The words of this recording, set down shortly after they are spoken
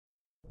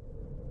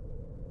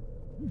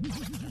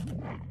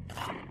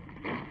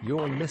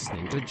You're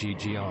listening to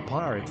GGR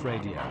Pirate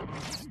Radio.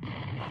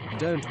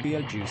 Don't be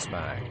a juice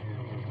bag.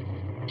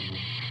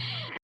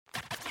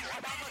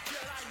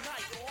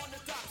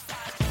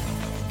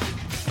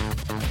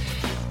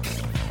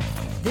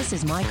 This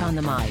is Mike on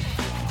the Mic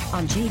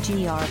on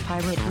GGR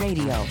Pirate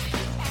Radio.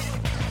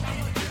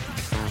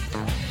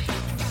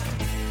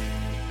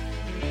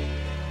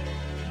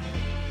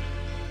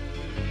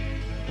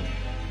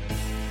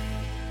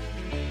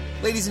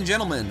 Ladies and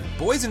gentlemen,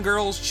 boys and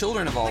girls,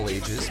 children of all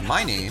ages,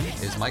 my name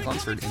is Mike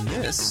Lunsford, and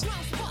this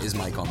is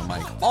Mike on the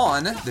Mic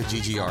on the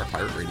GGR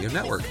Pirate Radio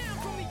Network.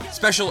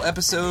 Special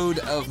episode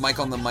of Mike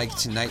on the Mic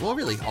tonight. Well,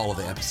 really, all of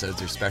the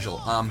episodes are special.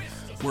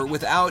 We're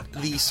without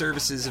the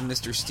services of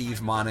Mr. Steve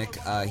Monick.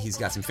 He's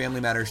got some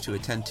family matters to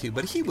attend to,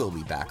 but he will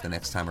be back the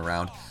next time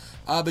around.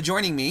 But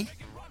joining me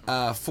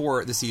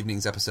for this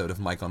evening's episode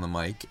of Mike on the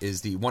Mic is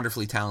the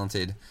wonderfully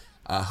talented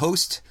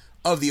host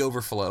of The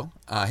Overflow.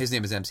 His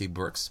name is MC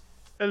Brooks.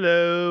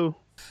 Hello.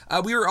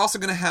 We were also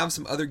going to have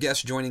some other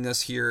guests joining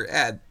us here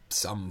at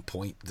some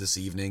point this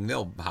evening.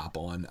 They'll hop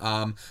on.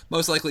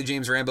 Most likely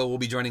James Rambo will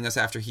be joining us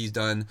after he's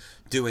done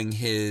doing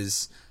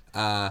his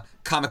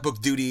comic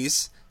book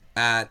duties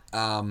at,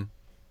 I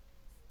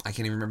can't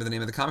even remember the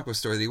name of the comic book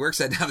store that he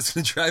works at now. It's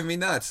going to drive me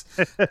nuts.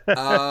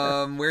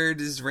 Where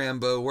does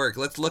Rambo work?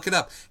 Let's look it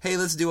up. Hey,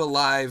 let's do a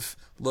live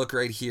look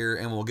right here,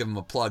 and we'll give him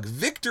a plug.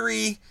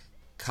 Victory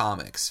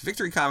Comics.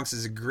 Victory Comics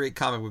is a great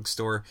comic book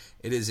store.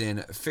 It is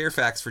in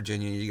Fairfax,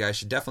 Virginia. You guys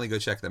should definitely go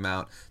check them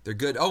out. They're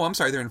good. Oh, I'm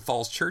sorry. They're in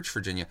Falls Church,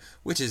 Virginia,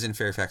 which is in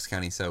Fairfax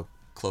County, so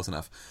close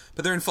enough.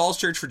 But they're in Falls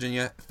Church,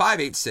 Virginia,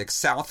 586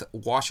 South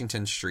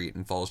Washington Street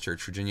in Falls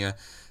Church, Virginia.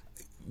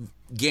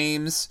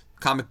 Games,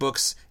 comic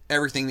books,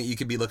 everything that you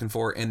could be looking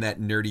for in that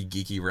nerdy,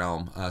 geeky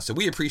realm. So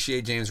we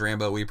appreciate James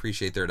Rambo. We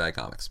appreciate Third Eye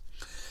Comics.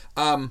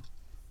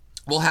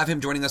 We'll have him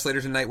joining us later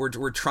tonight.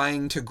 We're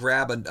trying to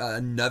grab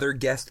another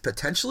guest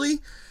potentially.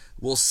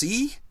 We'll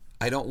see.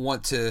 I don't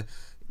want to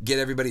get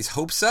everybody's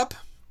hopes up,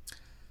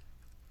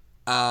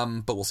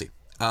 but we'll see.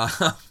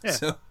 Yeah.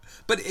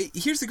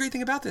 Here's the great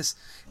thing about this.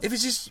 If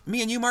it's just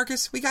me and you,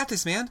 Marcus, we got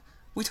this, man.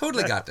 We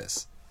totally got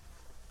this.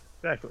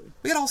 Exactly.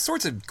 We got all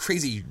sorts of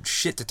crazy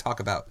shit to talk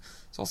about.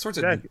 There's all sorts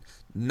of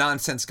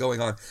nonsense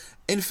going on.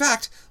 In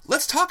fact,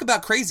 let's talk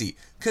about crazy,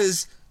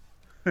 because...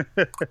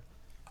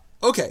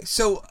 Okay,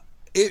 so...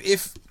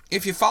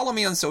 If you follow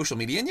me on social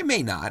media, and you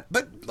may not,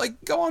 but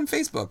like go on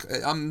Facebook.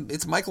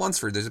 It's Mike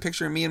Lunsford. There's a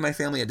picture of me and my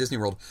family at Disney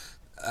World.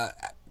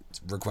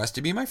 Request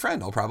to be my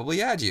friend. I'll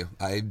probably add you.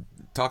 I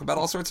talk about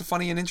all sorts of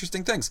funny and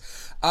interesting things.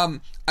 I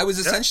was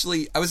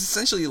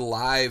essentially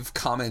live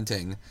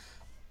commenting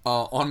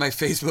on my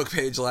Facebook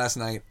page last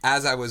night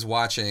as I was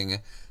watching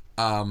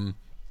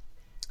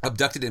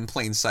Abducted in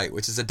Plain Sight,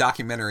 which is a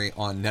documentary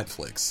on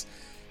Netflix,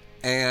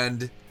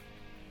 and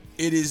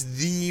it is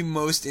the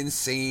most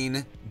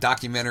insane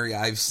documentary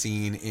I've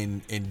seen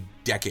in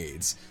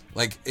decades.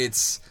 Like,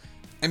 it's...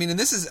 I mean, and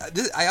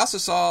this I also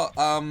saw...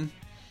 I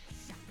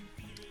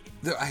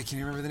can't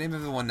remember the name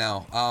of the one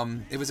now.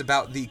 It was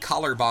about the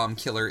collar bomb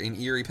killer in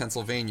Erie,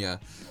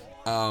 Pennsylvania.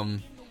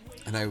 And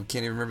I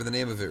can't even remember the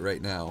name of it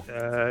right now.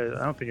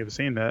 I don't think I've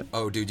seen that.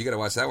 Oh, dude, you gotta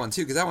watch that one,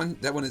 too, because that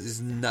one is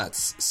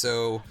nuts.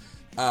 So...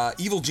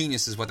 Evil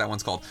Genius is what that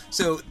one's called.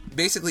 So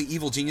basically,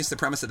 Evil Genius, the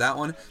premise of that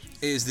one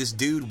is this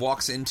dude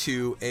walks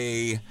into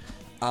a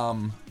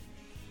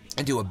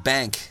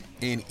bank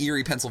in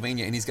Erie,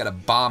 Pennsylvania, and he's got a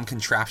bomb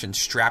contraption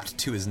strapped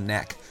to his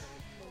neck,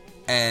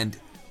 and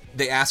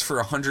they ask for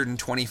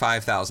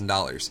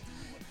 $125,000.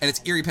 And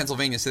it's Erie,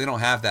 Pennsylvania, so they don't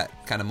have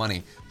that kind of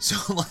money.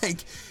 So,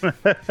 like,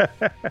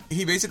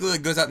 he basically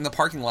goes out in the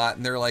parking lot,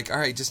 and they're like, all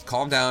right, just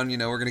calm down, we're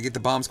going to get the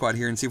bomb squad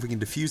here and see if we can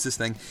defuse this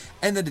thing.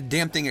 And then the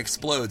damn thing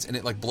explodes, and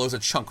it, like, blows a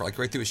chunk, like,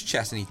 right through his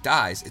chest, and he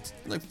dies. It's,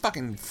 like,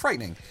 fucking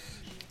frightening.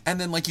 And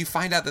then, like, you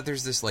find out that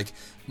there's this, like,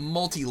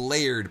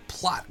 multi-layered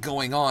plot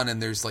going on, and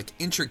there's, like,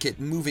 intricate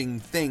moving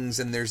things,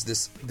 and there's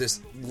this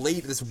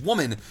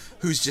woman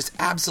who's just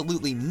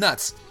absolutely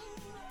nuts.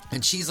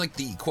 And she's like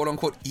the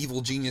quote-unquote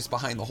evil genius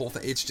behind the whole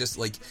thing. It's just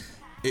like,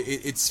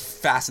 it's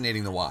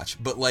fascinating to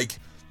watch. But like,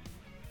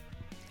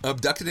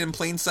 Abducted in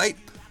Plain Sight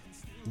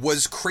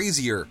was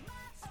crazier.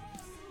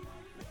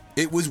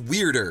 It was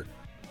weirder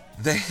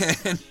than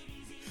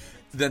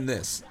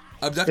this.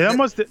 Abducted. It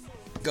almost.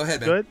 Go ahead,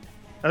 man. Go ahead.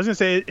 I was gonna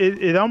say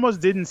it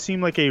almost didn't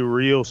seem like a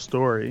real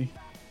story.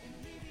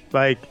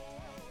 Like,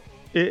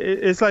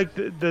 it's like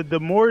the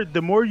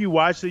more you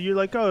watch it, you're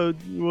like, oh,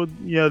 well,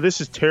 this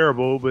is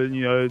terrible, but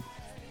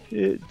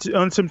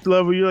on some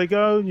level, you're like,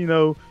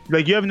 oh,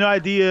 like you have no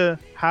idea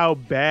how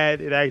bad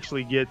it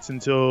actually gets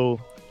until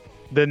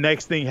the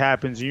next thing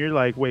happens, and you're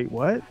like, wait,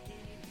 what?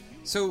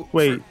 So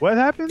what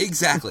happened?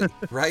 Exactly,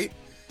 right?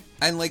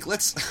 And like, I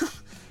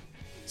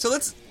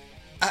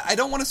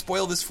don't want to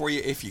spoil this for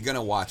you if you're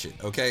gonna watch it,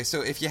 okay?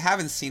 So if you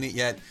haven't seen it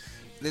yet,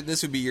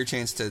 this would be your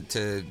chance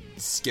to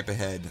skip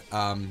ahead.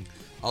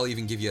 I'll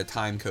even give you a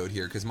time code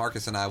here because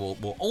Marcus and I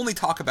will only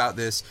talk about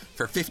this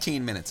for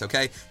 15 minutes,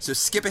 okay? So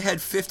skip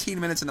ahead 15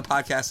 minutes in the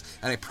podcast,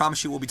 and I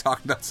promise you we'll be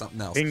talking about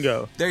something else.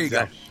 Bingo. There you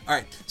Exactly. go. All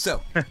right,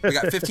 so we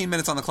got 15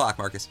 minutes on the clock,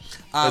 Marcus.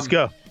 Let's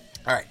go.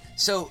 All right,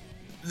 so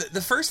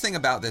the first thing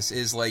about this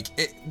is, like,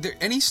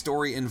 any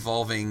story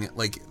involving,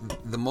 like,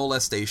 the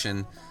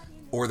molestation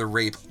or the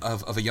rape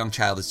of a young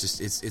child is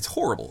just, it's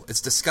horrible.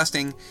 It's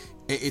disgusting.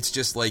 It's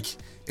just, like,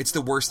 it's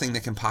the worst thing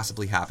that can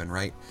possibly happen,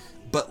 right?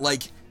 But,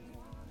 like,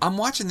 I'm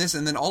watching this,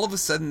 and then all of a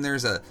sudden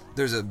there's a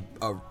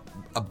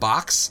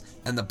box,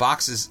 and the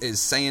box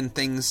is saying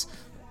things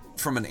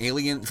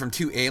from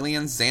two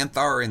aliens,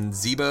 Xanthar and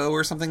Zebo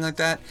or something like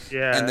that.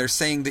 Yeah. And they're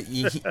saying that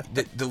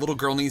that the little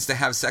girl needs to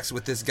have sex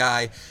with this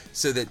guy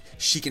so that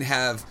she can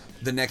have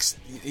the next,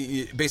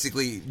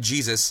 basically,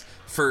 Jesus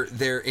for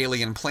their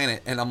alien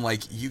planet. And I'm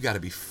like, you gotta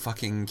be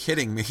fucking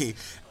kidding me.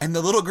 And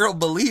the little girl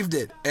believed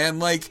it. And,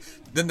 like,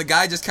 then the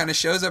guy just kind of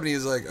shows up and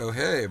he's like, oh,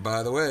 hey,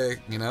 by the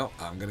way,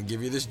 I'm gonna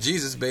give you this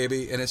Jesus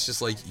baby. And it's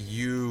just like,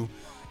 you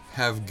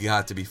have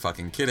got to be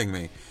fucking kidding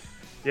me.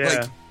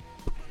 Yeah.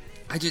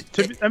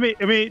 Like,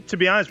 I mean, to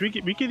be honest, we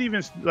could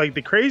even, like,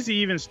 the crazy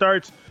even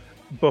starts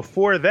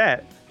before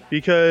that,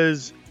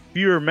 because if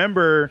you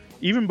remember,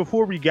 even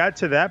before we got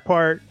to that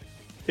part,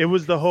 it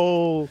was the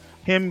whole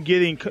him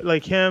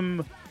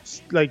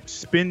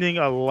spending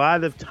a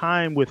lot of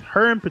time with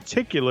her in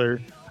particular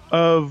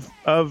of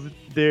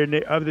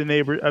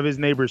his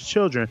neighbor's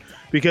children,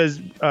 because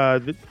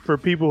for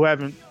people who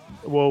haven't,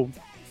 well,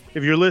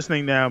 if you're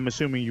listening now, I'm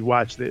assuming you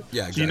watched it.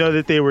 Yeah, exactly. So you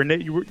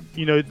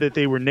know that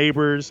they were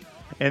neighbors.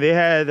 And they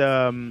had,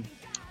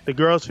 the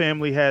girl's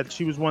family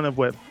she was one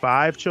of,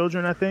 5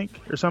 children, I think,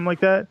 or something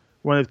like that.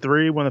 One of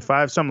 3, one of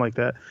 5, something like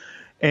that.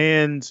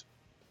 And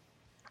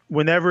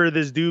whenever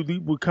this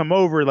dude would come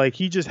over, like,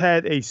 he just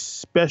had a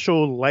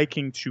special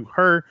liking to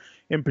her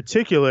in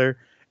particular.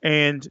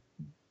 And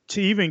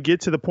to even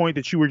get to the point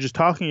that you were just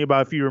talking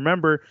about, if you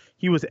remember,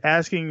 he was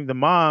asking the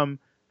mom,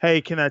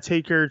 hey, can I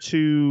take her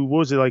to, what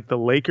was it, like the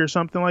lake or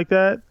something like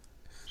that?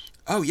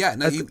 Oh yeah,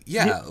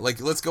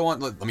 like, let's go on.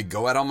 Let me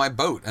go out on my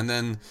boat, and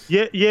then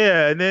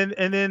and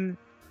then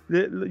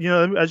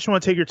I just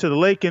want to take her to the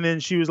lake, and then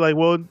she was like,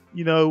 well,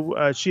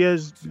 she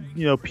has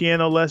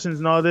piano lessons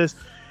and all this,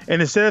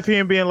 and instead of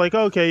him being like,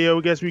 okay,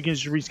 I guess we can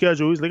just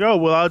reschedule, he's like, oh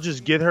well, I'll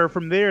just get her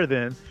from there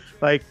then.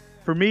 Like,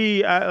 for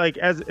me,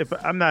 if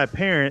I'm not a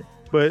parent,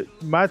 but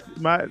my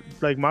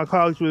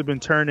colleagues would have been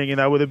turning,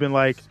 and I would have been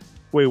like,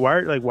 wait,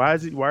 why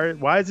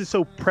is it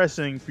so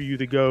pressing for you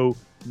to go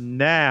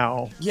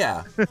now?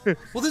 Yeah.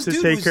 Well, this to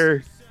dude take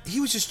her. He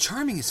was just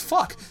charming as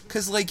fuck.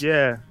 Because, like,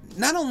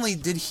 not only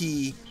did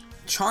he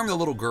charm the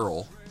little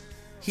girl,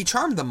 he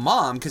charmed the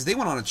mom, because they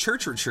went on a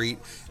church retreat,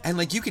 and,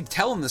 like, you could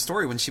tell in the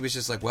story when she was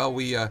just like, well,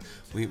 we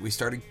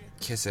started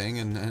kissing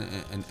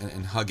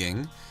and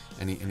hugging,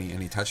 and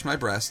he touched my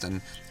breast, and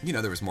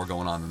there was more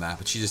going on than that,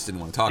 but she just didn't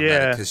want to talk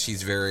about it because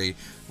she's very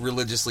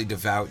religiously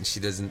devout, and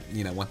she doesn't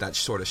want that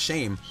sort of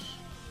shame.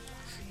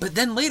 But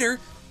then later,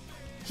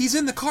 he's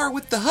in the car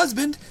with the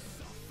husband,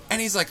 and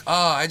he's like,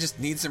 oh, I just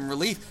need some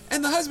relief.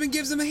 And the husband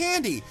gives him a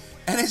handy.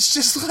 And it's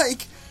just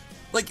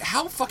like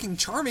how fucking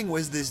charming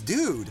was this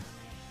dude?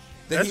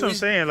 That's what I'm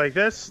saying. Like,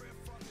 that's,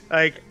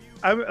 like,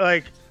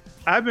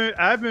 I've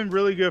been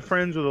really good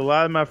friends with a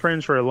lot of my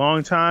friends for a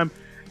long time.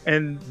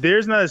 And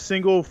there's not a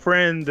single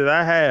friend that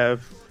I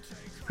have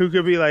who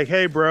could be like,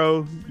 hey,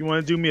 bro, you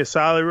want to do me a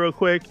solid real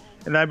quick?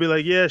 And I'd be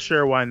like, yeah,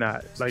 sure, why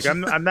not? Like,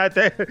 I'm not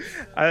that.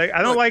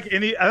 I don't like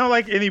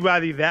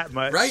anybody that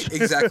much. Right?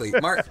 Exactly.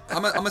 Mark,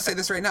 I'm gonna say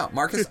this right now,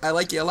 Marcus. I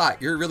like you a lot.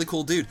 You're a really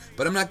cool dude,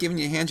 but I'm not giving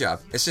you a hand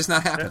job. It's just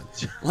not happening.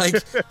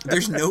 Like,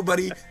 there's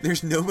nobody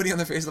on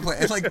the face of the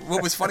planet. And, like,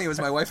 what was funny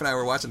was my wife and I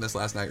were watching this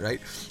last night,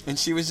 right? And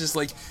she was just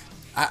like,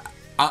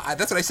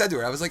 that's what I said to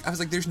her. I was like,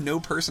 there's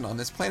no person on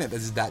this planet that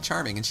is that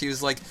charming. And she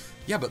was like,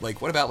 yeah, but,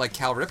 like, what about, like,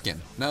 Cal Ripken?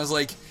 And I was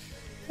like,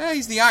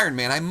 he's the Iron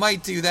Man. I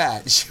might do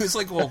that. She was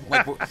like, well,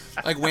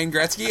 like Wayne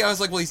Gretzky. I was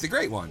like, well, he's the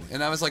great one.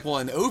 And I was like, well,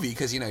 and Ovi,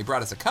 because, he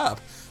brought us a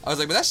cup. I was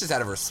like, but that's just out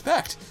of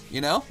respect,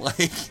 like.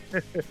 It's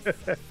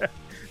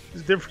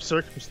different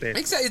circumstance.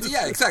 Exactly.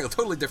 Yeah, exactly.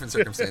 Totally different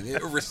circumstance.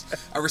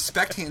 A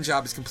respect hand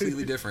job is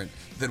completely different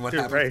than what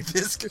happened with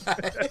this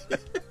guy.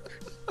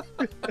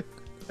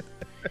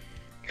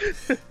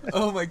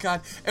 Oh my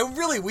god. And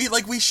really,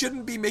 we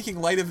shouldn't be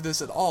making light of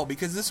this at all,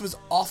 because this was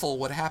awful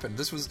what happened.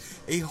 This was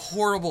a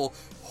horrible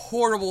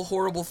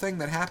thing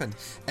that happened.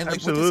 And, like,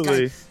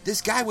 absolutely, with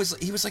this guy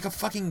was like a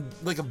fucking,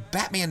 like, a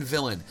Batman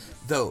villain,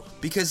 though,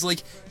 because,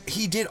 like,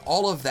 he did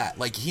all of that.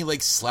 Like, he,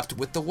 like, slept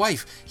with the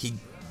wife. He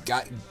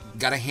got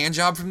a hand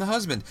job from the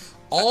husband,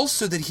 all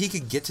so that he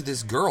could get to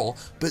this girl.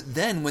 But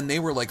then when they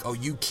were like, oh,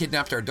 you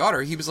kidnapped our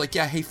daughter, he was like,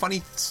 yeah, hey,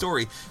 funny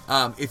story,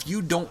 if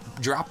you don't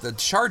drop the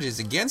charges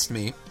against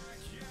me,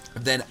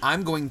 then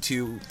I'm going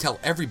to tell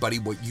everybody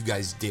what you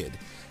guys did.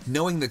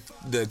 Knowing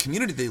the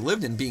community they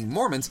lived in, being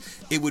Mormons,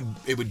 it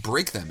would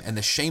break them, and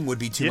the shame would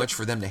be too much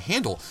for them to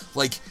handle.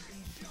 Like,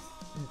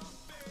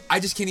 I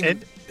just can't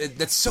even.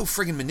 That's so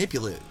friggin'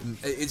 manipulative.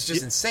 It's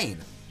just insane.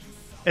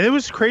 And it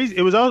was crazy.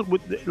 It was all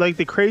like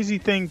the crazy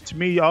thing to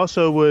me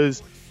also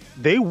was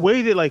they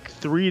waited like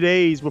 3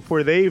 days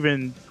before they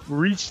even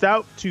reached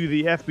out to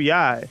the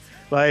FBI.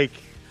 Like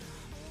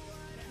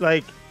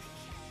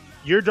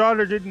your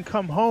daughter didn't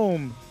come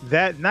home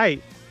that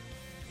night,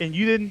 and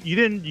you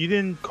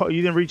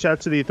didn't reach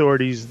out to the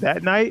authorities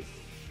that night,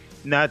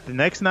 not the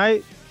next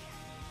night.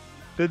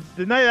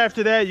 The night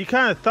after that, you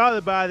kind of thought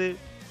about it,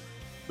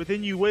 but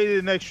then you waited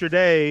an extra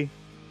day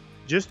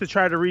just to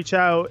try to reach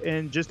out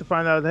and just to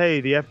find out,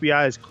 hey, the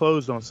FBI is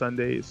closed on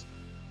Sundays.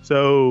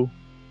 So,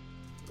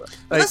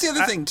 but that's the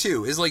other thing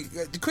too. Is like,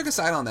 quick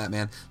aside on that,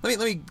 man. Let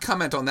me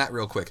comment on that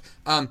real quick.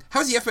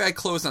 How's the FBI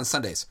closed on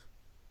Sundays?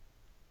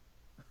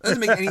 That doesn't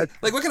make any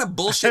like what kind of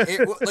bullshit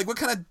like what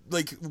kind of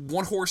like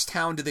one horse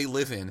town do they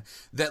live in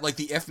that like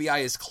the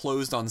FBI is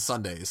closed on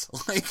Sundays?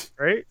 Like,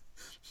 right?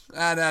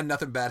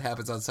 Nothing bad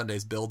happens on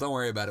Sundays, Bill. Don't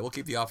worry about it. We'll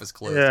keep the office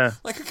closed. Yeah.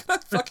 Like, what kind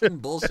of fucking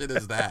bullshit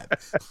is that?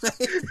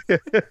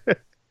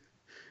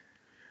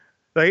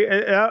 Like,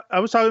 I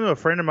was talking to a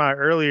friend of mine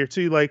earlier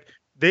too. Like,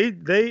 they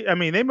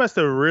must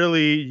have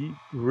really,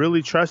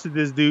 really trusted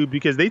this dude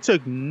because they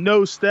took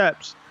no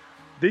steps.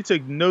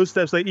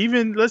 Like,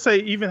 even let's say,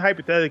 even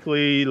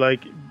hypothetically,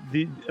 like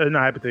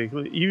not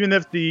hypothetically, even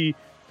if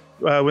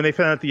when they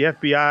found out the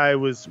FBI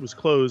was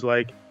closed,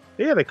 like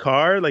they had a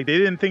car. Like, they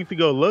didn't think to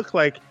go look.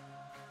 Like,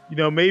 you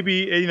know, maybe,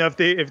 you know,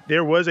 if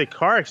there was a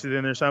car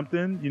accident or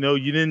something, you know,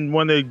 you didn't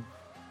want to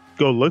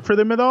go look for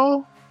them at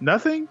all.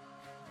 Nothing.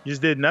 You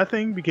just did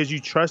nothing because you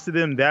trusted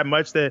them that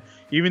much that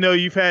even though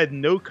you've had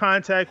no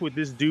contact with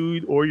this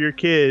dude or your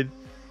kid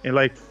in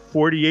like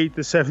 48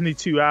 to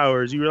 72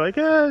 hours, you were like,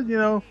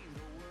 you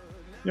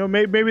know,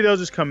 maybe they'll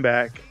just come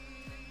back.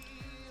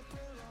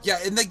 Yeah,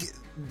 and like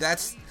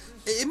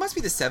it must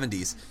be the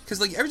 70s because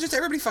like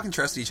everybody fucking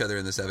trusted each other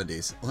in the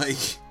 70s,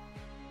 like.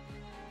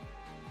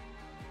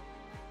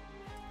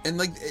 And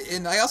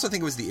I also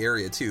think it was the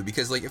area too,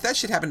 because like if that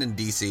shit happened in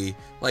DC,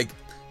 like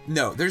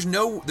no, there's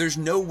no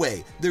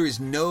way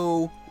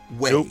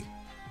nope.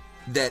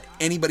 that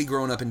anybody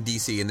growing up in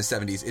DC in the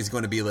 70s is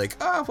going to be like,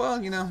 oh well,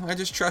 you know, I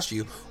just trust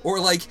you, or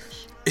like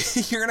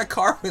you're in a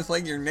car with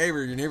like your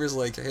neighbor's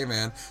like, hey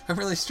man, I'm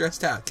really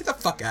stressed out, get the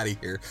fuck out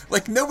of here.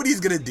 Like nobody's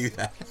gonna do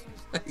that.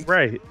 Like,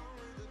 right.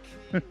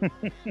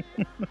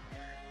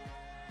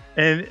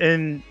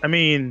 and I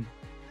mean,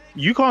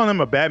 you calling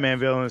him a Batman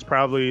villain is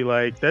probably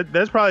like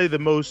that's probably the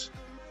most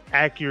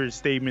accurate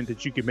statement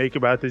that you could make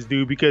about this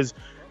dude, because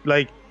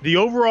like the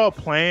overall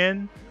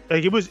plan,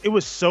 like it was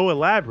so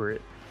elaborate,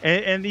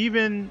 and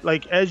even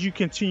like as you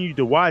continue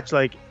to watch,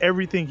 like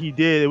everything he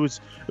did, it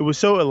was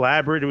so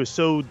elaborate, it was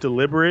so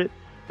deliberate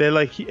that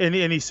like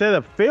he set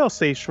up fail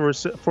safes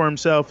for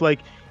himself, like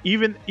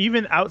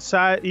even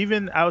outside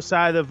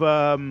of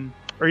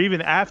or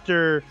even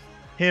after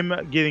him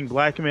getting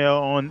blackmail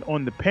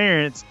on the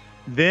parents.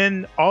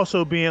 Then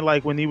also being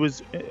like when he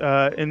was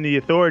in the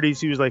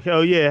authorities, he was like,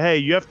 oh yeah, hey,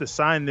 you have to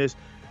sign this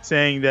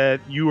saying that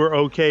you are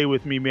okay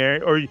with me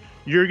marrying, or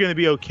you're going to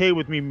be okay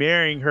with me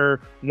marrying her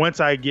once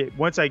I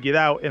get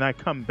out and I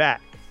come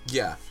back.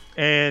 Yeah.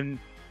 And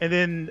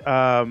then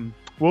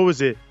what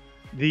was it?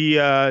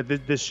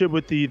 The shit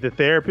with the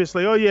therapist,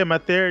 like, oh yeah, my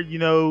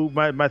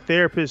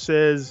therapist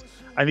says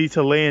I need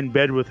to lay in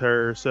bed with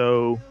her,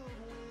 so.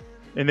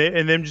 And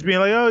them just being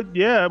like, oh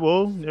yeah,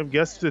 well, I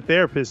guess the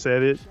therapist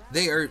said it.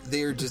 They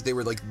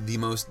were like the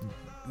most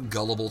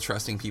gullible,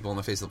 trusting people on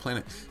the face of the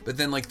planet. But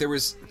then like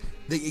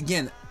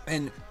again,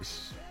 and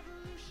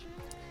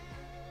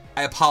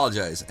I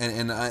apologize,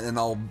 and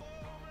I'll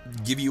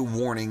give you a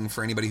warning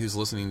for anybody who's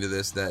listening to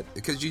this, that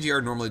because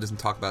GGR normally doesn't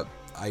talk about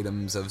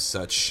items of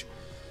such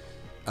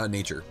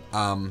nature,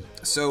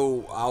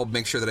 so I'll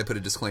make sure that I put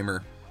a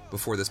disclaimer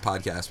before this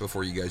podcast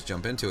before you guys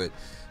jump into it.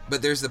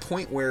 But there's the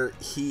point where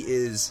he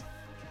is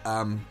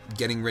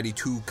getting ready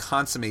to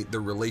consummate the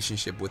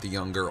relationship with a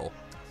young girl.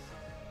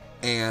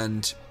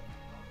 And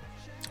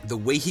the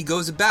way he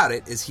goes about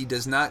it is he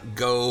does not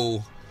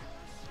go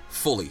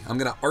fully. I'm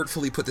going to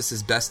artfully put this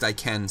as best I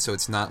can so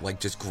it's not like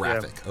just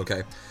graphic,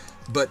 okay?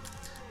 But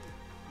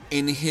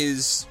in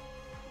his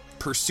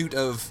pursuit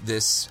of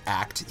this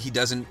act, he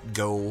doesn't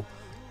go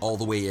all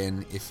the way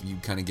in, if you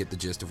kind of get the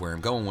gist of where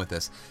I'm going with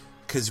this.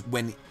 Because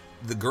when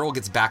the girl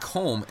gets back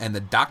home and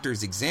the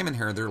doctors examine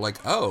her, they're like,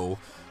 oh,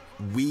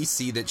 we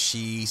see that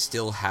she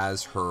still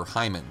has her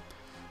hymen.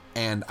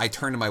 And I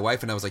turned to my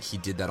wife and I was like, he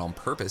did that on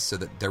purpose so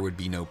that there would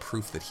be no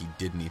proof that he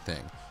did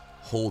anything.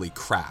 Holy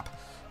crap.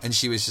 And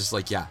she was just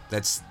like, yeah,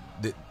 that's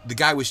the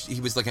guy he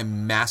was like a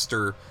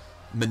master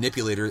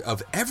manipulator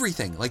of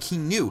everything. Like he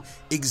knew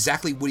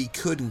exactly what he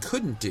could and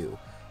couldn't do.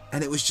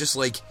 And it was just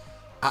like,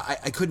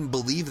 I couldn't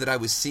believe that I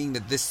was seeing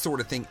that this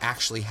sort of thing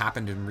actually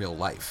happened in real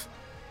life.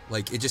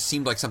 Like, it just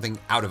seemed like something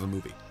out of a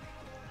movie.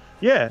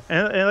 Yeah,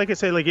 and like I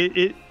say, like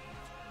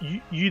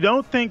you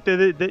don't think that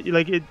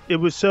it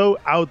was so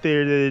out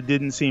there that it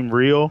didn't seem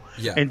real.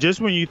 Yeah. And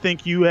just when you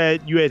think you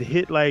had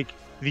hit like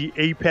the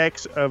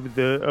apex of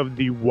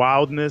the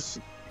wildness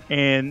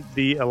and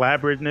the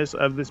elaborateness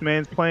of this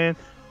man's plan,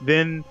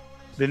 then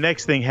the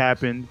next thing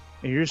happened,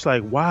 and you're just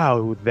like,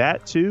 wow,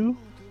 that too.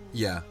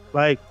 Yeah.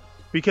 Like,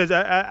 because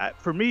I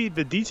for me,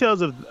 the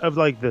details of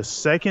like the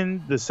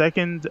second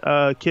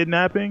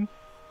kidnapping,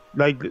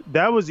 like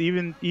that was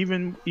even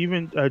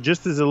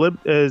just as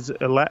as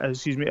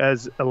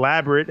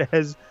elaborate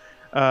as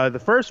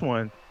the first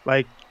one.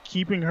 Like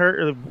keeping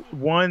her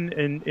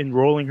and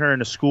enrolling her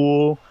in a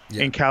school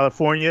in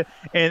California.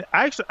 And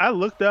I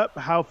looked up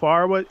how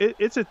far it was.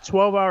 It's a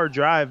 12-hour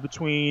drive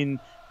between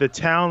the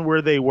town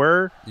where they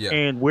were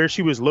and where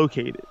she was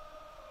located,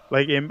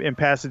 like in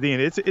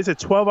Pasadena. It's a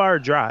 12-hour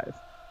drive.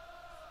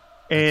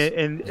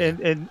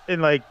 And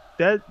like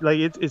that, like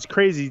it's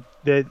crazy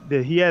that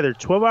he had her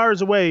 12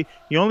 hours away.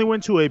 He only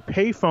went to a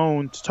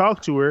payphone to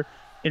talk to her,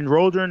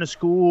 enrolled her in a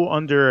school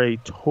under a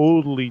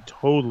totally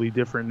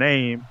different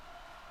name,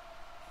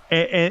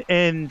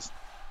 and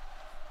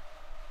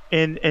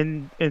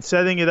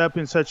setting it up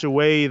in such a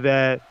way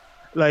that,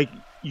 like,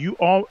 you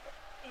all,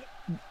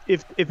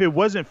 if it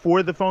wasn't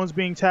for the phones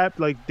being tapped,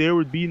 like, there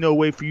would be no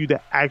way for you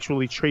to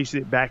actually trace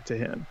it back to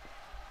him.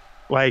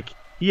 Like,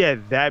 he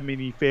had that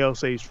many fail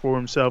safes for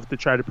himself to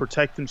try to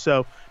protect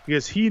himself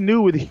because he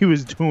knew what he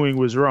was doing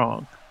was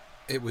wrong.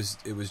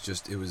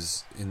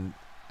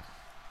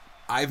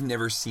 I've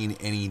never seen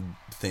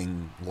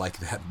anything like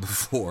that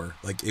before.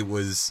 Like, it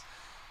was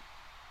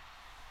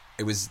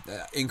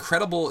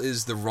incredible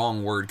is the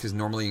wrong word, because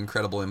normally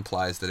incredible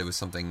implies that it was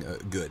something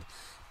good.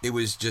 It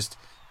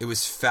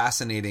was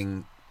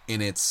fascinating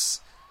in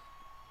its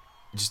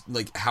just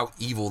like how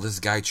evil this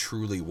guy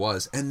truly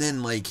was. And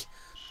then, like,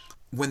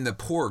 when the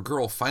poor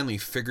girl finally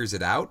figures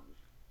it out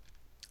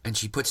and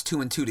she puts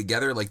two and two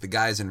together, like the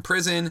guy's in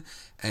prison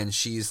and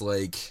she's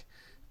like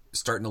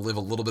starting to live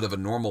a little bit of a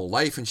normal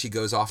life, and she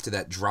goes off to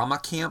that drama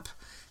camp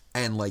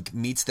and like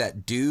meets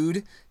that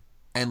dude,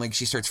 and like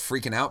she starts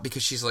freaking out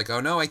because she's like,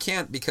 oh no, I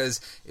can't, because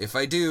if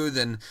I do,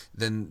 then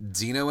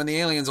Zeno and the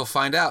aliens will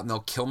find out and they'll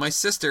kill my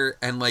sister.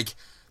 And like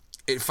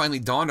it finally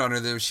dawned on her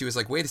that she was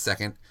like, wait a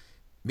second,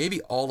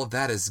 maybe all of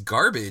that is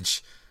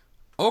garbage.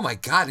 Oh my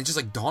God. And it just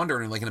like dawned on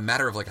her like in a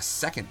matter of like a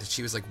second that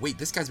she was like, wait,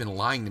 this guy's been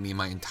lying to me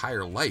my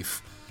entire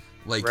life.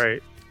 Like,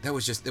 right. It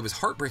was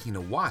heartbreaking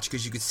to watch,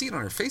 because you could see it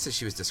on her face as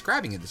she was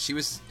describing it,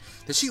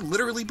 that she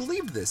literally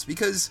believed this.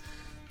 Because,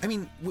 I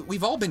mean,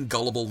 we've all been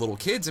gullible little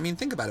kids. I mean,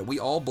 think about it. We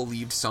all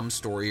believed some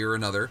story or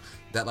another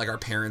that like our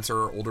parents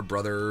or our older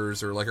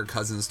brothers or like our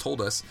cousins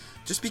told us,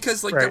 just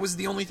because like that was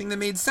the only thing that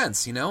made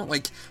sense, you know?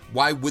 Like,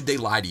 why would they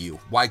lie to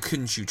you? Why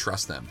couldn't you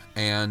trust them?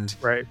 And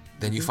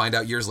then you find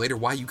out years later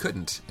why you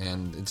couldn't.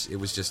 And it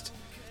was just,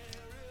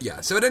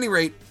 yeah. So at any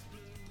rate,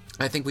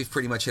 I think we've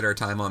pretty much hit our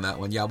time on that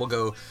one. Yeah, we'll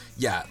go.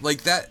 Yeah,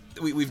 like that.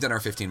 We've done our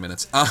 15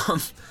 minutes.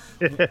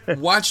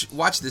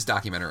 Watch this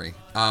documentary.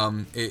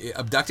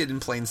 Abducted in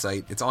Plain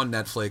Sight. It's on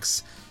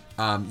Netflix.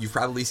 You've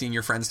probably seen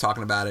your friends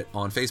talking about it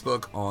on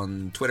Facebook,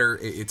 on Twitter.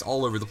 It's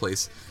all over the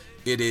place.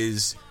 It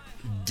is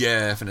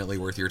definitely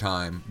worth your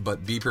time,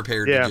 but be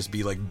prepared to just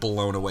be like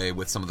blown away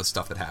with some of the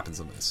stuff that happens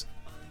in this.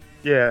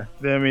 Yeah,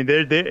 I mean,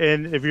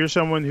 and if you're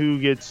someone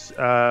who gets,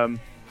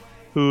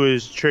 who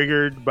is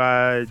triggered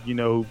by, you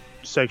know,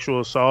 sexual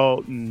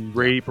assault and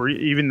rape, or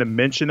even the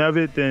mention of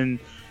it, then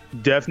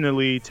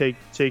definitely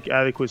take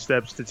adequate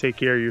steps to take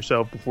care of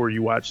yourself before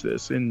you watch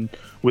this, in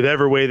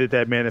whatever way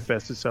that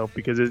manifests itself,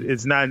 because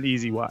it's not an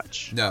easy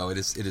watch. No, it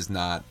is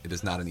not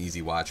an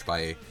easy watch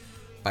by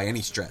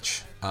any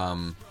stretch.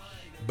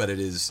 But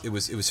it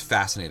was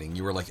fascinating.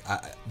 You were like,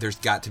 there's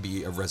got to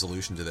be a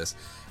resolution to this.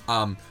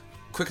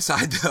 Quick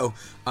aside though,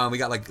 we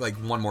got like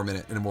one more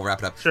minute and then we'll wrap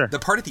it up. Sure. The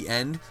part at the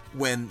end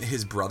when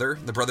his brother,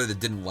 the brother that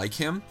didn't like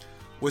him,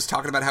 was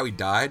talking about how he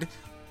died,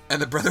 and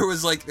the brother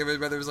was like,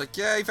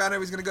 yeah, he found out he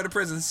was going to go to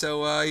prison,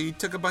 so he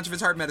took a bunch of his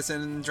heart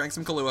medicine and drank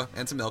some Kahlua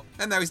and some milk,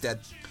 and now he's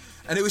dead.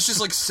 And it was just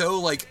like so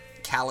like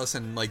callous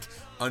and like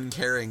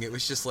uncaring. It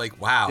was just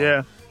like,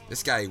 wow,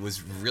 this guy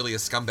was really a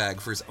scumbag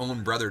for his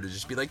own brother to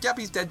just be like, yep,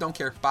 he's dead, don't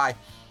care, bye.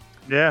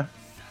 Yeah.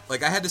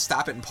 Like, I had to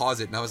stop it and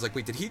pause it, and I was like,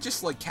 wait, did he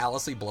just like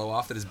callously blow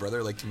off that his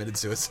brother like committed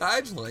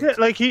suicide? Like, yeah,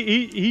 like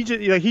he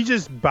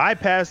just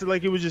bypassed it,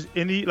 like it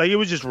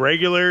was just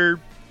regular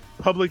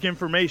public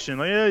information.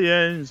 Like,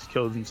 yeah, he just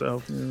killed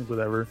himself,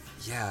 whatever.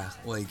 Yeah,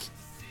 like,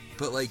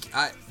 but like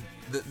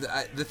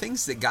the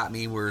things that got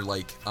me were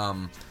like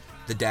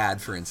the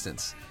dad, for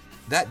instance.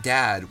 That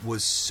dad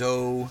was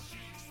so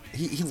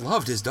he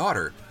loved his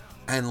daughter,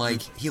 and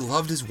like he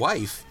loved his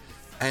wife,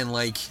 and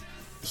like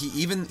he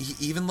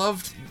even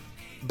loved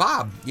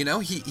Bob. You know,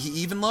 he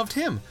even loved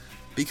him,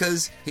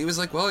 because he was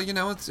like, well, you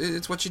know,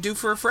 it's what you do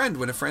for a friend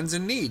when a friend's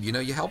in need. You know,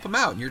 you help him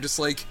out, and you're just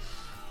like,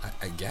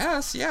 I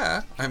guess,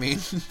 yeah. I mean,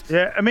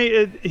 yeah. I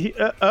mean,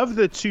 of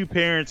the two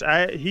parents,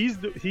 he's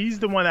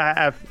the one I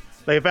have.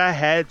 Like, if I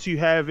had to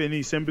have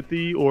any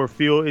sympathy or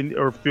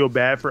feel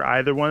bad for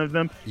either one of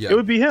them, it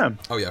would be him.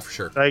 Oh yeah, for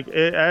sure. Like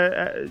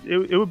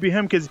it would be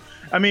him, because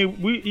I mean,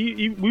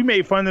 we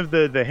made fun of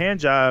the hand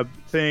job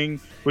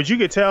thing, but you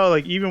could tell,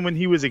 like, even when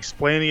he was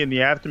explaining it in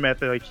the aftermath,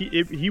 that like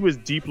he was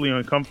deeply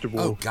uncomfortable.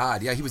 Oh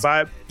God, yeah, he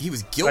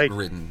was guilt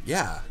ridden. Like,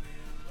 yeah,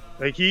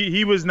 like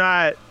he was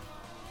not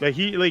like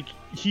he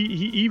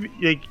even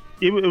like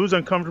it was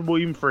uncomfortable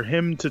even for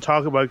him to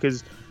talk about,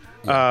 because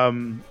Yeah.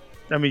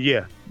 I mean,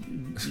 yeah,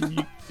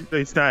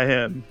 it's not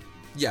him.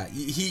 Yeah,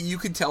 you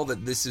could tell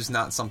that this is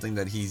not something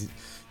that he's,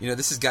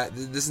 this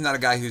is not a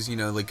guy who's,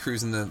 like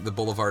cruising the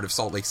boulevard of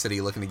Salt Lake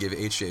City looking to give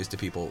HJs to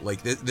people.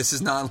 Like, this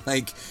is not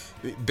like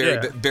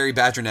Barry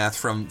Badgernath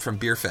from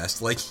Beer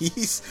Fest. Like,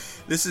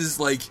 this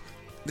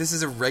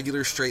is a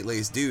regular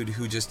straight-laced dude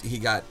who he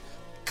got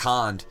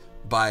conned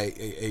by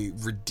a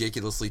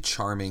ridiculously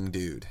charming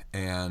dude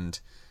and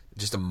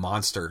just a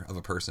monster of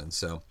a person.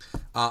 So,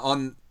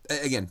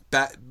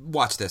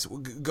 watch this.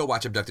 Go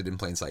watch Abducted in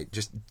Plain Sight.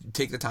 Just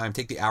take the time,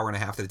 take the hour and a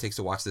half that it takes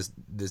to watch this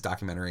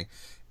documentary.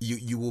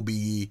 You will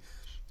be,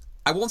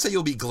 I won't say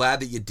you'll be glad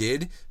that you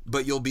did,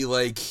 but you'll be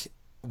like,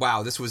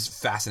 wow, this was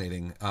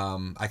fascinating.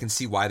 I can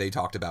see why they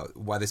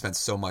spent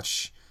so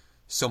much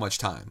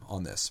time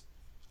on this.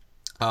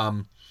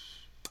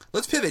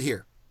 Let's pivot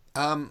here.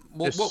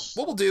 What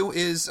we'll do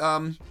is,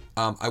 I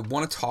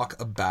want to talk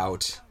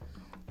about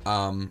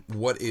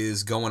what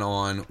is going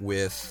on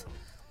with.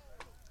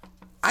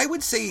 I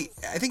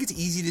think it's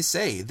easy to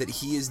say that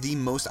he is the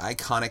most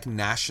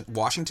iconic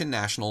Washington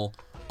National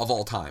of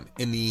all time.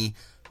 In the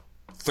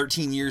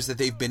 13 years that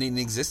they've been in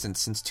existence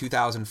since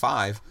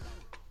 2005,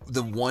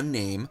 the one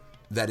name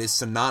that is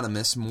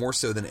synonymous more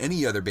so than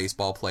any other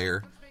baseball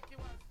player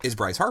is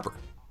Bryce Harper.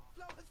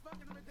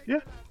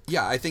 Yeah.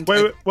 Yeah, I think...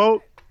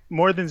 Well,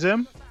 more than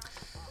Zim?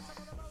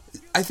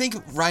 I think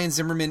Ryan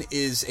Zimmerman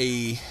is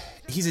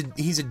he's a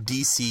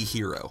DC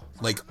hero.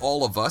 Like,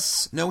 all of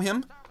us know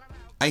him.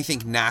 I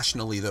think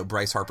nationally, though,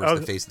 Bryce Harper is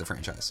the face of the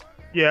franchise.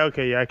 Yeah,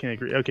 okay, yeah, I can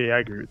agree. Okay, yeah, I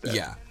agree with that.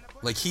 Yeah,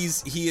 like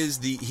he's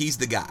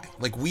the guy.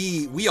 Like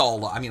we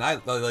all. I mean, I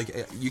like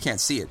you can't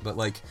see it, but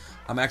like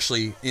I'm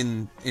actually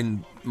in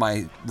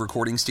my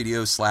recording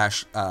studio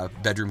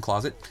 / bedroom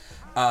closet.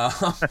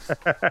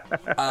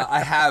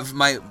 I have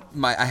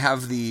I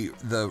have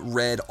the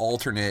red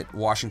alternate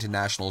Washington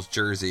Nationals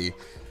jersey,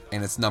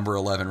 and it's number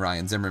 11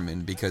 Ryan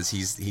Zimmerman because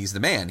he's the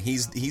man.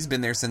 He's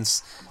been there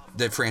since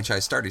the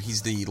franchise started.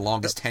 He's the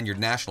longest tenured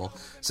National.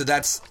 So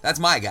that's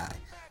my guy.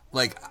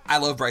 Like, I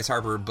love Bryce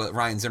Harper, but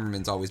Ryan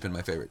Zimmerman's always been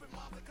my favorite.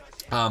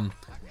 But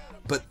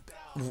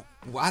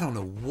I don't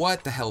know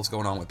what the hell's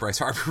going on with Bryce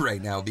Harper right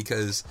now,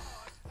 because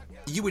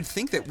you would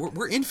think that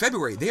we're in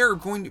February.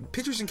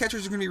 Pitchers and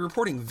catchers are going to be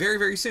reporting very,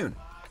 very soon.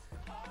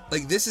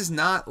 Like, this is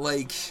not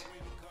like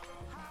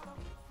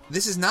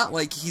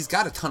he's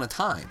got a ton of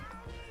time.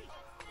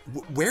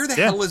 Where the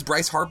hell is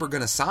Bryce Harper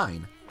going to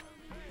sign?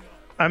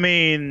 I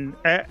mean,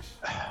 at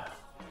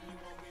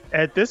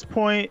this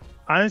point,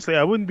 honestly,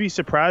 I wouldn't be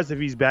surprised if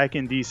he's back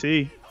in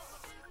DC.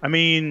 I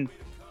mean,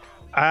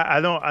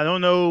 I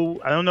don't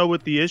know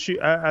what the issue.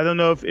 I don't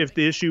know if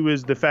the issue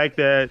is the fact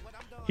that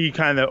he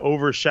kind of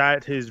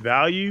overshot his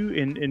value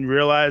in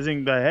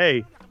realizing that,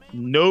 hey,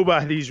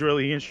 nobody's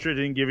really interested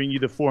in giving you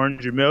the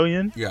 $400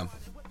 million. Yeah.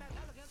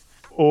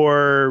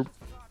 Or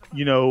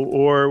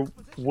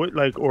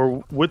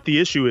what the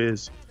issue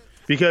is,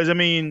 because I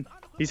mean,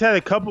 he's had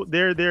a couple.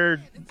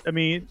 I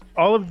mean,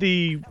 all of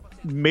the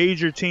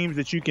major teams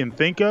that you can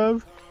think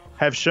of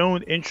have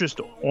shown interest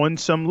on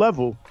some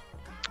level.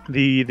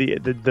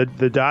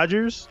 The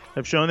Dodgers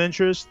have shown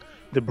interest.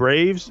 The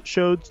Braves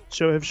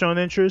have shown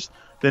interest.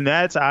 The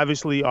Nats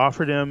obviously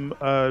offered him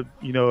a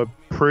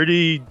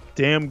pretty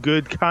damn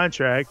good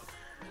contract.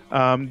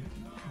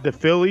 The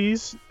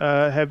Phillies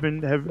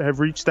have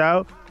reached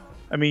out.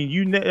 I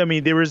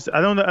mean, there was,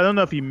 I don't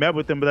know if he met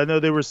with them, but I know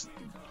there was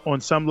on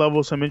some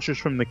level some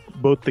interest from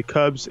both the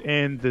Cubs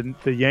and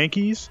the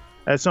Yankees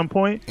at some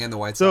point, and the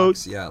White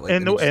Sox,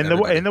 and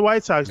the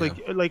White Sox, yeah.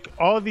 like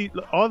all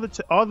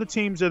the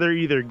teams that are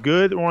either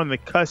good or on the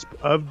cusp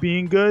of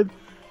being good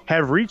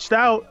have reached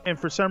out, and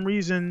for some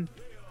reason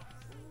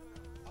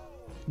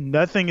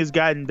nothing has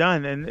gotten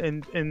done,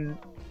 and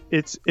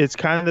it's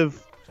kind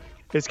of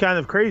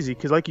crazy,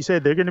 because like you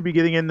said, they're going to be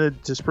getting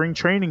into spring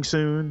training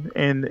soon,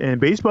 and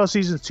baseball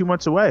season is 2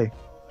 months away,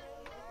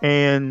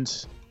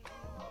 and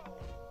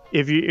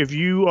if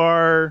you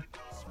are,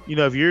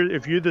 if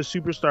you're the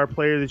superstar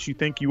player that you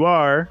think you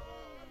are,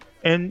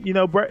 and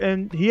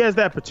and he has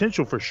that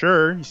potential for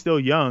sure, he's still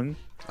young.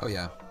 Oh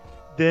yeah.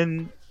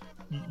 Then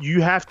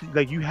you have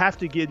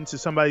to get into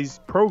somebody's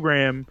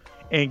program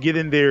and get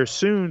in there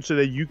soon so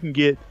that you can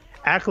get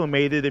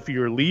acclimated if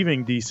you're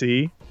leaving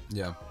DC.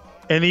 Yeah.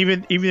 And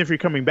even if you're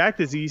coming back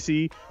to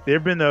DC, there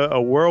have been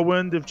a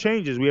whirlwind of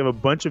changes. We have a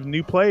bunch of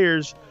new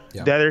players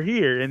that are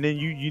here, and then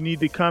you need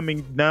to come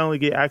and not only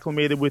get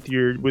acclimated with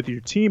your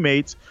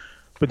teammates,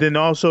 but then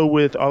also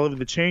with all of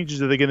the changes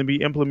that are going to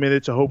be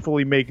implemented to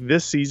hopefully make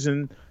this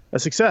season a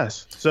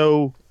success.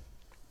 So,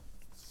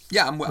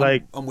 yeah, I'm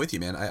with you,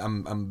 man.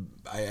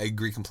 I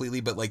agree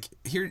completely. But like,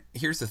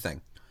 here's the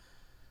thing: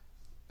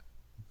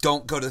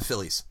 don't go to the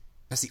Phillies.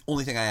 That's the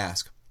only thing I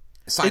ask.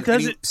 Sign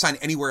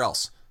anywhere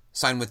else.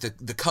 Sign with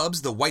the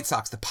Cubs, the White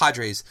Sox, the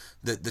Padres,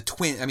 the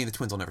Twins. I mean, the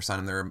Twins will never sign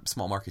him. They're a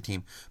small market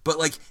team. But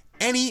like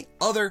any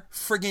other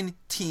friggin'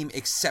 team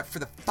except for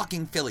the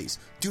fucking Phillies,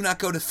 do not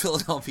go to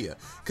Philadelphia.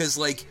 Because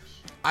like,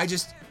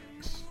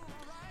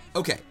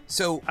 okay.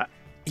 So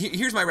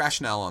here's my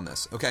rationale on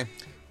this. Okay,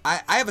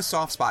 I have a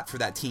soft spot for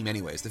that team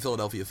anyways, the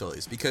Philadelphia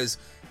Phillies, because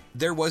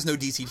there was no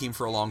DC team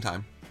for a long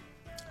time.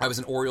 I was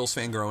an Orioles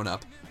fan growing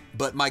up,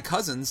 but my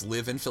cousins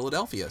live in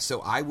Philadelphia, so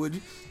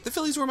the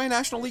Phillies were my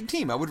National League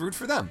team. I would root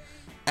for them.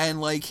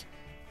 And, like,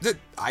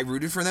 I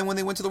rooted for them when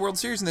they went to the World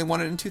Series and they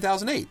won it in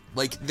 2008.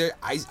 Like,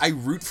 I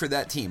root for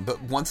that team,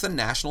 but once the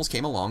Nationals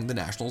came along, the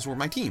Nationals were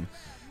my team.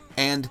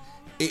 And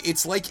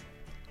it's like,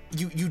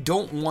 you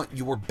don't want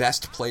your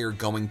best player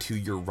going to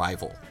your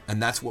rival,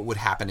 and that's what would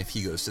happen if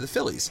he goes to the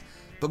Phillies.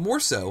 But more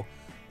so,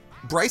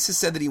 Bryce has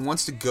said that he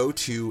wants to go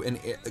to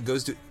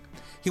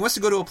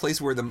a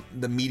place where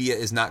the media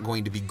is not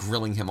going to be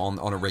grilling him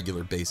on a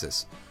regular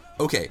basis.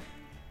 Okay,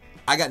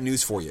 I got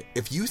news for you.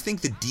 If you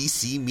think the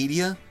DC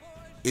media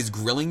is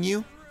grilling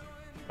you,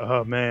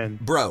 oh man,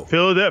 bro,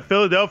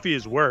 Philadelphia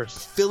is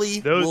worse.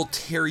 Philly will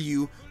tear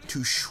you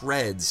to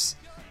shreds.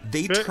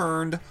 They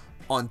turned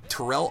on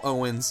Terrell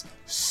Owens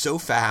so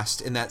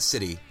fast in that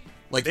city.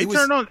 Like they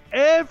turned on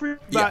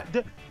everybody.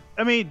 Yeah.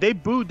 I mean, they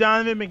booed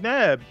Donovan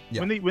McNabb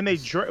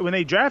when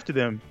they drafted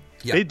him.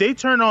 Yeah. They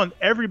turn on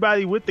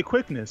everybody with the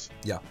quickness.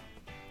 Yeah.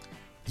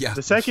 Yeah.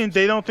 The second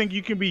they don't think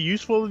you can be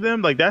useful to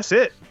them, like that's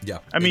it. Yeah.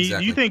 I mean,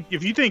 exactly.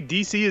 if you think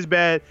DC is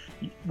bad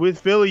with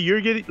Philly,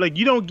 you're getting like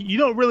you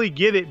don't really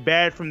get it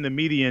bad from the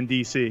media in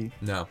DC.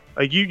 No.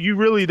 Like you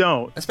really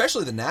don't.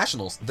 Especially the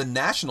Nationals. The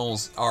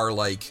Nationals are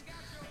like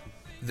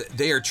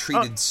they are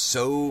treated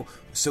so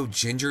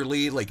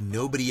gingerly. Like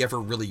nobody ever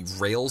really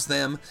rails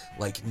them.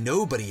 Like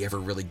nobody ever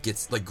really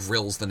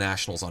grills the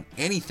Nationals on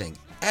anything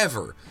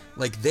ever.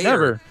 Like they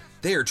are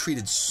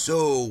treated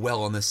so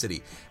well in the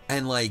city.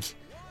 And like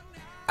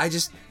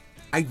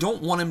I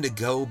don't want him to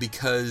go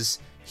because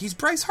he's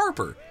Bryce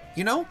Harper,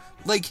 you know?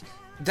 Like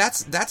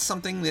that's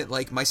something that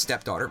like my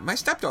stepdaughter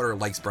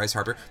likes Bryce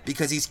Harper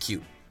because he's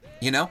cute.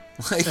 You know,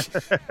 like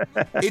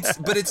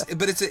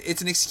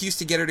it's an excuse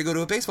to get her to go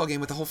to a baseball game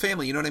with the whole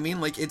family. You know what I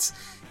mean? Like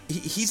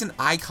he's an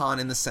icon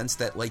in the sense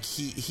that like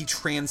he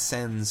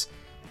transcends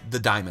the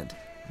diamond.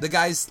 The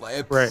guy's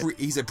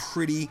he's a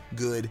pretty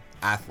good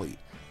athlete.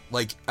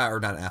 Like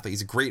or not an athlete.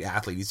 He's a great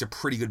athlete. He's a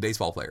pretty good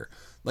baseball player.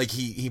 Like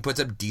he puts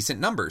up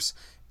decent numbers,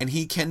 and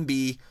he can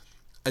be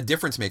a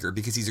difference maker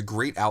because he's a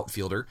great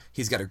outfielder.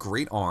 He's got a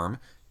great arm.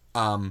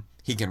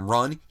 He can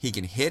run. He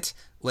can hit.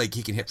 Like,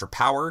 he can hit for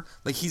power.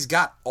 Like, he's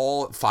got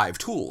all 5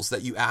 tools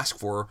that you ask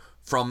for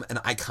from an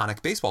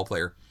iconic baseball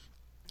player.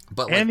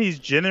 But and he's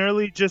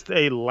generally just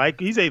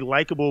he's a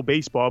likable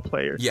baseball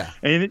player. Yeah.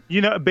 And, you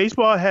know,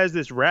 baseball has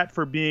this rap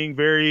for being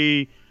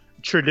very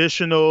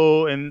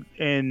traditional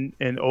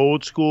and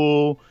old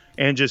school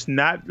and just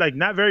not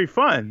very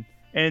fun.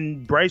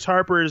 And Bryce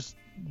Harper's,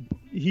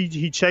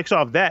 he checks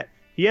off that.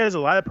 He has a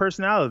lot of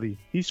personality.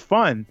 He's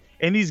fun.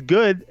 And he's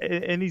good.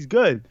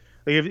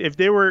 Like,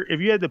 if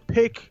you had to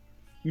pick,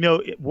 you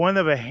know, one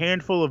of a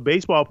handful of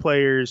baseball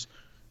players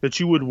that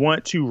you would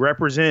want to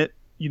represent,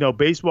 you know,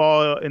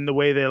 baseball in the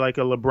way that like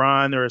a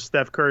LeBron or a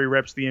Steph Curry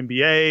reps the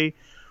NBA,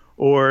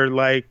 or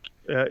like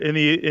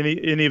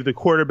any of the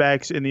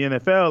quarterbacks in the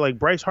NFL, like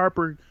Bryce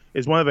Harper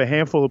is one of a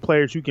handful of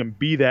players who can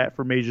be that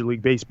for Major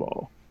League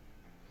Baseball,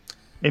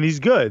 and he's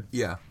good.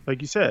 Yeah,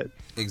 like you said,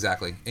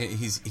 exactly.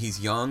 He's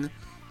young,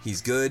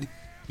 he's good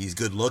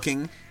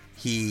looking.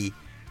 He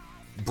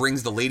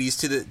brings the ladies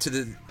to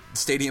the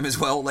stadium as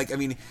well. Like, I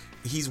mean,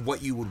 he's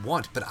what you would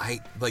want. But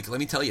let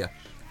me tell you,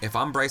 if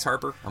I'm Bryce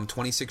Harper, I'm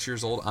 26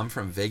 years old, I'm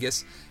from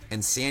Vegas,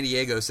 and San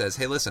Diego says,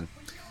 hey, listen,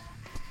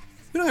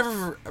 we don't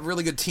have a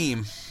really good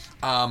team,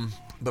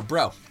 but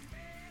bro,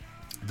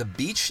 the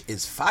beach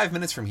is 5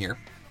 minutes from here.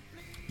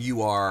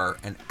 You are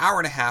an hour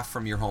and a half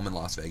from your home in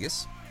Las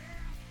Vegas,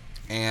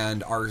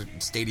 and our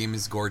stadium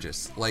is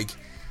gorgeous. Like,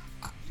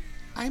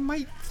 I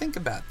might think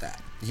about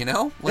that, you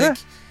know? Like, yeah.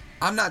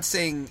 I'm not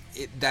saying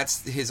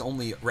that's his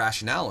only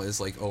rationale is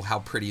like, oh, how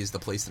pretty is the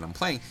place that I'm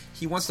playing.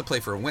 He wants to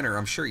play for a winner.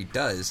 I'm sure he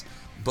does.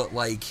 But,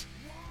 like,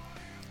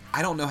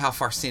 I don't know how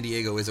far San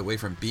Diego is away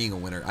from being a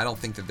winner. I don't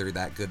think that they're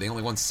that good. They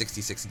only won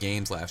 66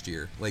 games last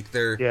year. Like,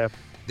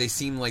 they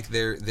seem like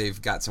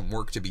they've got some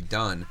work to be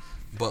done.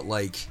 But,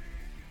 like,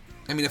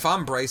 I mean, if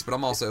I'm Bryce, but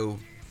I'm also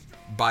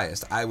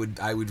biased, I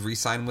would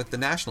re-sign with the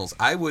Nationals.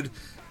 I would,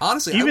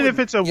 honestly, if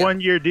it's a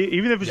 1 year deal,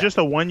 even if it's just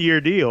a 1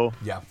 year deal.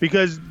 Yeah.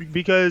 Because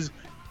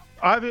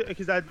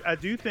I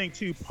do think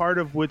too, part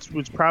of what's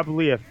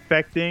probably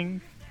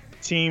affecting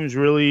teams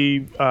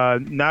really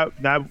not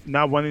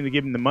wanting to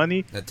give them the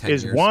money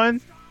is years. One,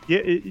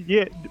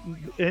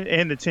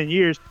 and the 10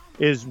 years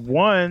is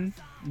one,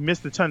 you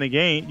missed a ton of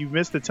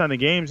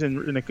games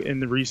in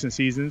the recent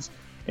seasons,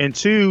 and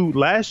two,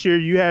 last year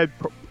you had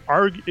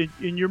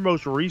in your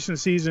most recent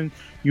season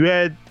you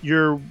had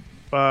your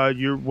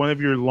one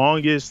of your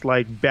longest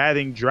like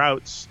batting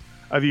droughts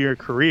of your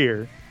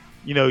career.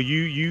 You know,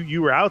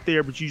 you were out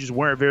there, but you just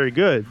weren't very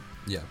good.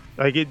 Yeah.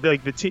 Like it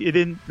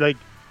didn't like,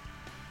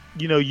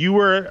 you know, you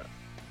were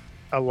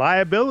a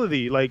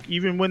liability. Like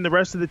even when the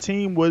rest of the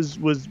team was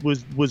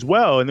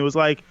well, and it was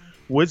like,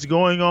 what's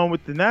going on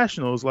with the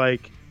Nationals?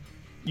 Like,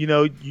 you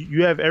know,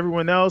 you have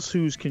everyone else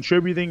who's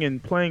contributing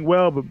and playing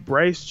well, but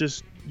Bryce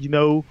just, you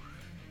know,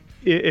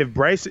 if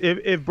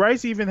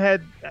Bryce even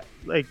had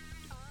like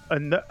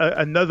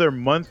another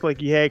month like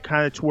he had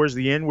kind of towards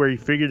the end where he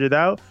figured it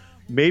out,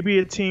 maybe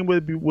a team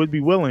would be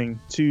willing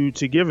to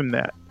give him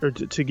that, or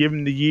to give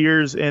him the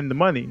years and the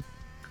money.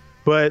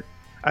 But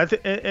I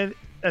think, and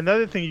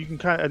another thing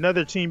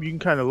another team you can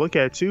kind of look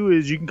at too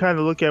is you can kind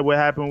of look at what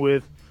happened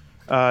with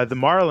the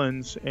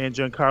Marlins and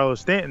Giancarlo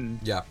Stanton.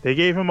 Yeah, they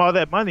gave him all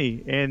that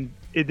money and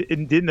it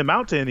didn't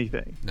amount to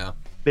anything. No,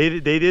 they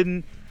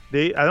didn't.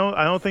 I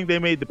don't think they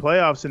made the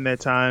playoffs in that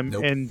time,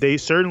 nope. And they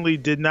certainly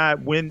did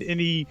not win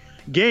any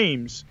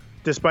games,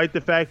 despite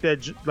the fact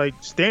that like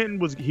Stanton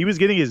was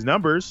getting his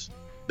numbers,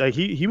 like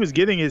he was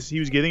getting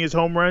his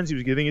home runs, he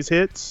was getting his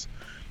hits,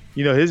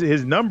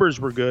 his numbers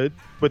were good,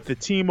 but the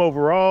team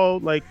overall,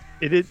 like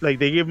they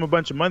gave him a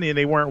bunch of money and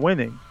they weren't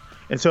winning.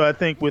 And so I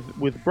think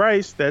with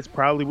Bryce, that's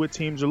probably what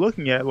teams are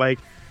looking at. Like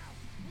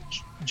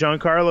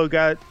Giancarlo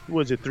got,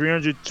 was it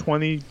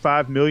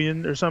 $325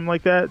 million or something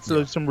like that?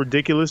 So some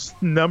ridiculous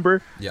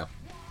number. Yeah.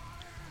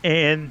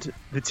 And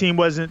the team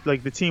wasn't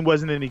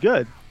any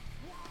good.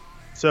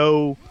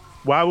 So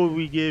why would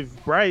we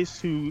give Bryce,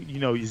 who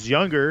is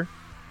younger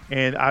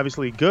and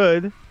obviously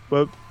good,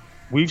 but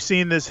we've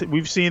seen this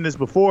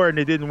before and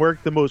it didn't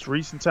work the most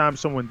recent time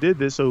someone did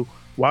this. So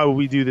why would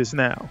we do this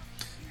now?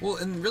 Well,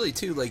 and really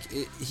too, like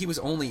he was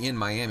only in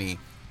Miami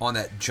on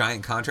that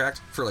giant contract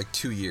for like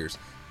 2 years.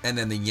 And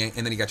then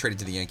he got traded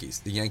to the Yankees.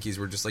 The Yankees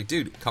were just like,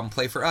 dude, come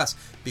play for us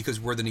because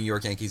we're the New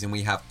York Yankees and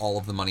we have all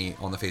of the money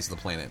on the face of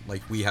the planet.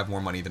 Like, we have more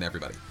money than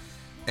everybody.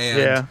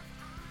 And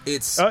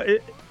it's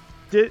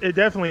it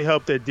definitely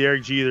helped that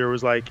Derek Jeter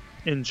was like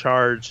in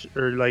charge,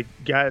 or like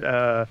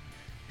got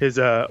his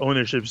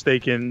ownership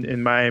stake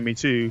in Miami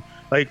too.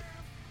 Like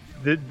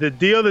the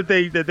deal that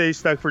they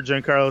stuck for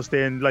Giancarlo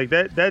Stanton, like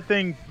that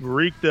thing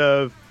reeked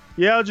of,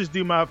 I'll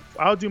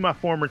do my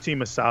former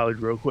team a solid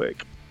real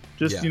quick.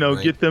 Just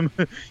right. get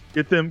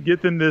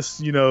them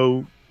this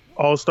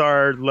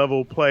all-star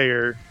level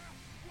player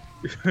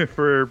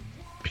for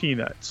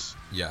peanuts.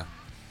 Yeah,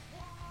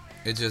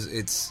 it's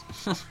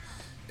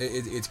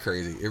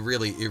crazy. It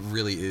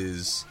really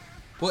is.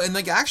 Well, and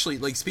like actually,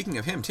 like speaking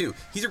of him too,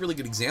 he's a really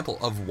good example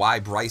of why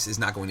Bryce is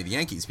not going to the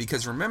Yankees.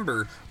 Because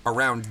remember,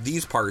 around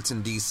these parts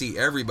in DC,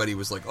 everybody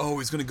was like, "Oh,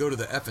 he's going to go to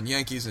the effing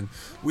Yankees," and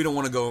we don't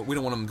want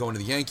him going to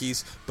the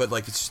Yankees. But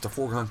like, it's just a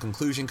foregone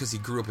conclusion because he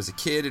grew up as a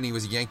kid and he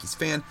was a Yankees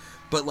fan.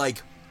 But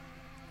like,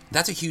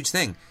 that's a huge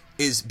thing.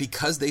 Is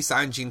because they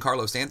signed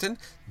Giancarlo Stanton,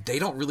 they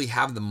don't really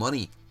have the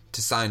money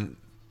to sign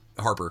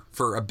Harper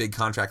for a big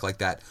contract like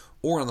that.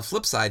 Or on the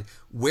flip side,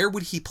 where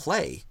would he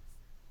play?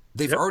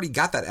 They've already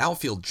got that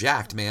outfield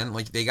jacked, man.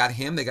 Like, they got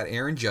him, they got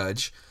Aaron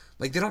Judge.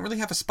 Like, they don't really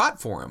have a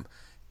spot for him.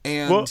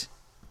 And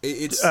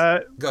it's...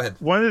 go ahead.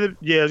 I was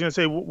going to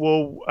say,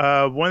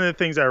 one of the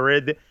things I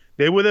read,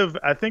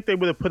 I think they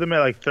would have put him at,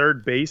 like,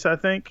 third base, I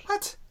think.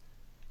 What?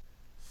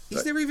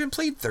 He's never even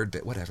played third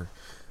base. Whatever.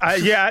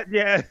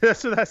 Yeah,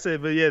 that's what I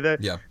said. But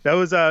that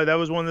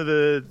was one of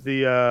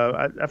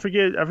the I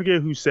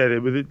forget who said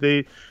it, but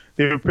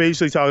they were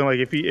basically talking like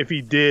if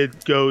he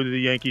did go to the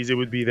Yankees, it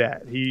would be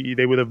that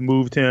they would have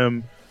moved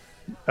him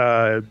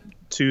to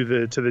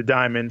the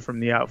diamond from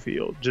the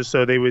outfield, just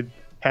so they would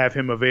have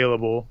him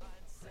available.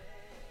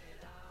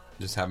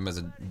 Just have him as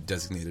a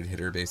designated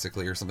hitter,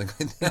 basically, or something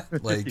like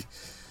that. Like,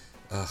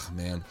 oh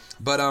man,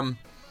 but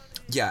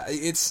yeah,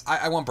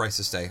 I want Bryce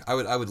to stay.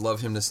 I would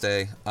love him to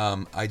stay.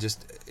 I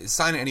just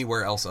sign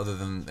anywhere else other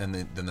than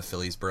the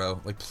Phillies,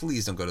 bro. Like,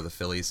 please don't go to the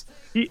Phillies.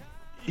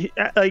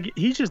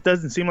 He just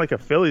doesn't seem like a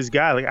Phillies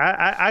guy.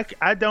 Like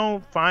I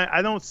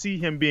don't see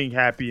him being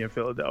happy in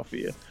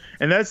Philadelphia,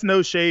 and that's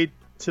no shade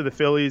to the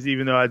Phillies,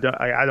 even though I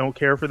don't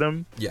care for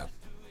them. Yeah,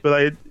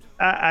 but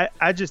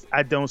I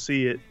don't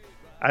see it.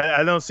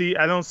 I don't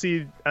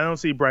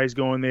see Bryce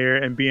going there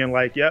and being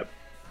like, yep,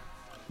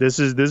 this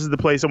is the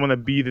place I want to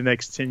be the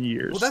next 10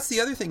 years. Well, that's the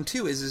other thing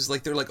too. Is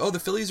like they're like, oh, the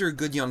Phillies are a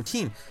good young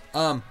team.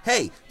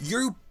 Hey,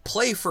 you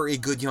play for a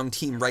good young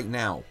team right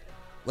now.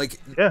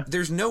 Like,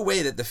 there's no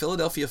way that the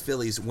Philadelphia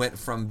Phillies went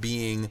from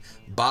being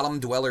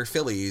bottom dweller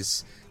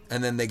Phillies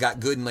and then they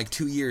got good in like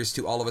 2 years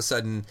to all of a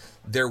sudden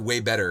they're way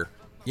better.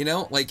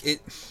 Like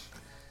it.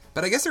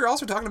 But I guess they're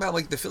also talking about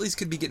like the Phillies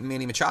could be getting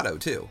Manny Machado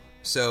too.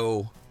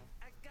 So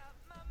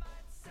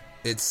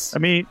it's. I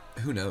mean,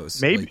 who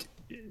knows? Maybe.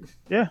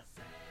 Yeah.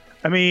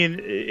 I mean,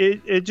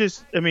 it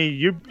just. I mean,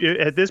 you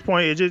at this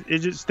point, it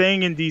just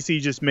staying in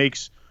DC just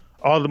makes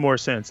all the more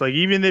sense. Like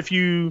even if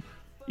you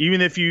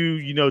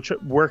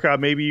work out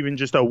maybe even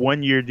just a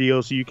 1-year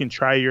deal so you can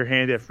try your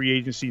hand at free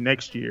agency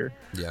next year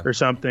or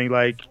something,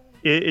 like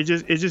it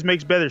just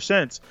makes better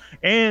sense.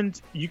 And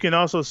you can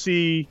also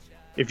see,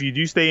 if you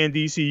do stay in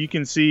DC, you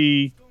can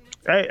see,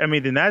 I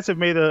mean, the Nats have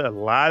made a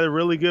lot of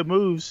really good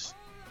moves.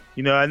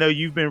 I know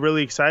you've been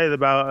really excited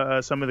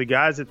about some of the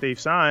guys that they've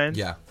signed.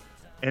 Yeah.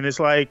 And it's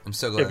like, I'm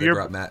so glad they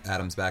brought Matt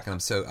Adams back, and I'm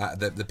so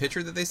the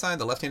pitcher that they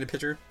signed, the left-handed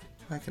pitcher,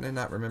 Why can I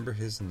not remember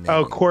his name?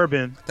 Oh,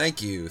 Corbin.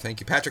 Thank you,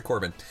 Patrick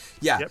Corbin.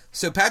 Yeah, Yep.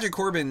 So Patrick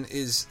Corbin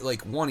is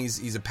like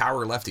he's a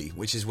power lefty,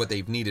 which is what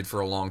they've needed for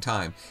a long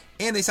time,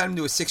 and they signed him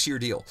to a 6-year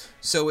deal.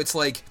 So it's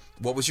like,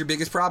 what was your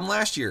biggest problem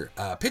last year?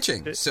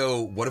 Pitching.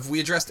 So what have we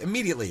addressed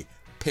immediately?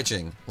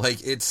 Pitching. Like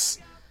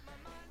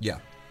yeah.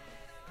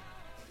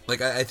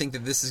 Like I think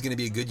that this is going to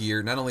be a good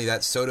year. Not only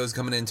that, Soto's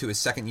coming into his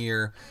 2nd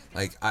year.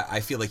 Like I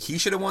feel like he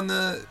should have won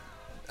the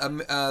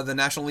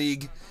National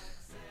League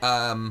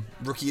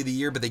Rookie of the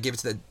Year, but they gave it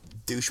to that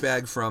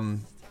douchebag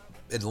from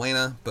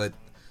Atlanta. But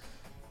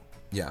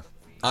yeah,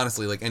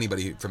 honestly, like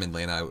anybody from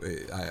Atlanta,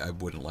 I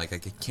wouldn't like. I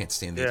can't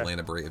stand the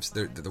Atlanta Braves.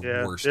 They're the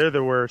worst. They're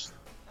the worst.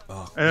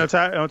 Oh, and on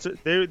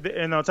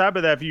top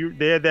of that,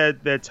 they had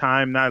that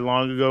time not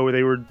long ago where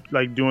they were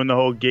like doing the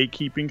whole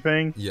gatekeeping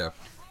thing. Yeah.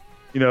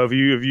 You know, if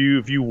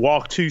you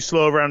walk too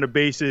slow around the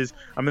bases,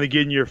 I'm gonna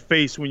get in your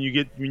face when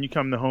you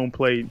come to home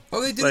plate.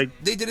 Oh, they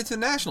did it to the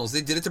Nationals.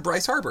 They did it to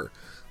Bryce Harper.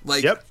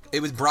 Like, yep.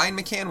 It was Brian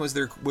McCann was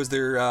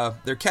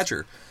their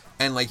catcher,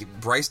 and like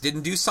Bryce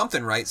didn't do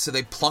something right, so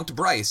they plunked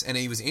Bryce, and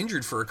he was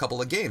injured for a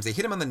couple of games. They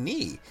hit him on the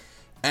knee,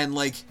 and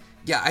like,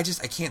 yeah, I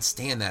can't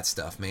stand that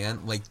stuff,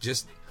 man. Like,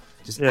 just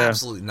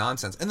absolute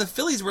nonsense. And the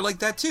Phillies were like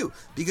that too,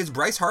 because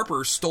Bryce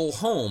Harper stole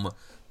home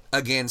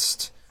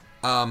against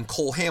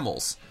Cole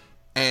Hamels.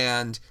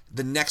 And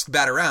the next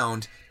bat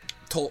around,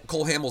 Cole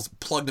Hamels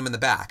plugged him in the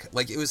back.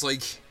 Like, he was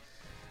like,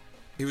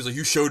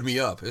 you showed me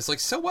up. It's like,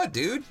 so what,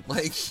 dude?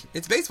 Like,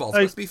 it's baseball. It's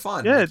supposed to be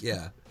fun. Yeah. Like,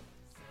 yeah.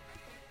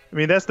 I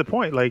mean, that's the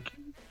point. Like,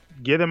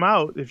 get him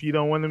out if you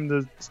don't want him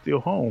to steal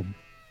home.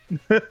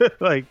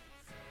 Like,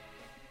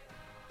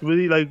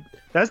 really,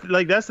 that's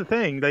the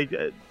thing.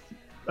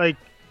 Like,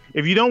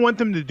 if you don't want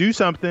them to do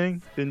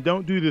something, then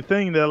don't do the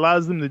thing that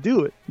allows them to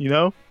do it. You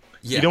know.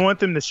 Yeah. You don't want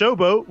them to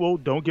showboat. Well,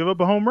 don't give up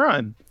a home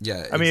run.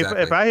 Yeah, I mean,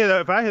 if I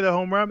hit a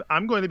home run,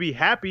 I'm going to be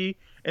happy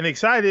and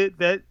excited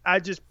that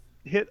I just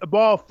hit a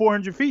ball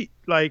 400 feet.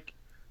 Like,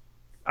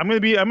 I'm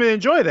going to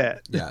enjoy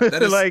that. Yeah,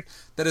 that is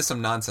that is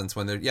some nonsense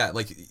when they're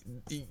like,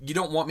 you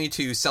don't want me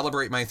to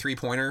celebrate my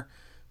 3-pointer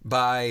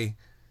by,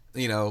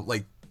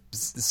 like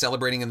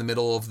celebrating in the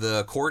middle of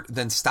the court,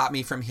 then stop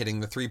me from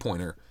hitting the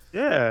 3-pointer.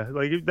 Yeah,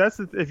 like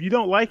if you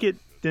don't like it,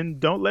 then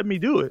don't let me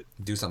do it.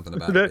 Do something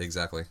about it.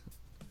 Exactly.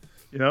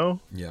 You know?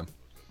 Yeah.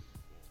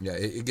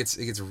 It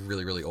gets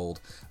really, really old.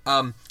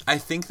 I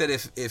think that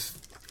if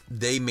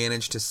they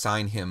manage to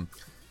sign him,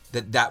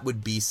 that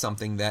would be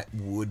something that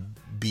would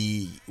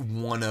be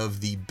one of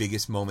the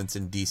biggest moments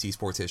in DC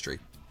sports history.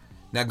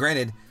 Now,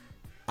 granted,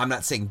 I'm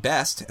not saying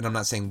best and I'm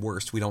not saying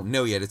worst. We don't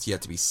know yet. It's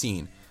yet to be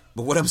seen.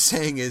 But what I'm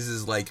saying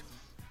is like,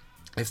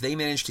 if they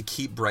manage to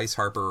keep Bryce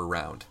Harper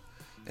around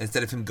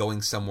instead of him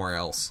going somewhere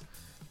else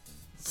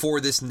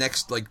for this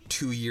next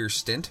 2-year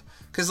stint.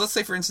 Because let's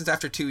say, for instance,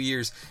 after 2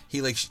 years,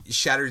 he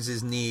shatters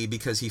his knee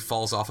because he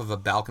falls off of a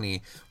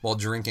balcony while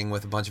drinking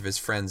with a bunch of his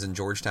friends in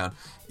Georgetown,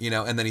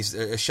 and then he's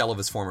a shell of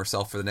his former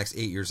self for the next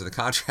 8 years of the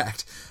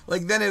contract.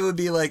 Then it would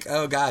be like,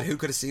 oh God, who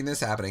could have seen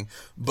this happening?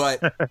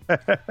 But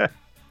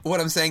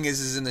what I'm saying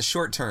is in the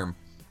short term,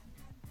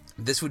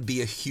 this would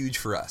be a huge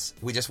for us.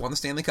 We just won the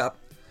Stanley Cup.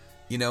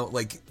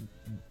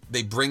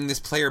 They bring this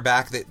player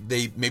back that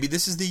maybe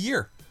this is the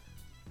year.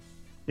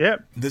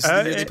 Yep. This is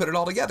the year they put it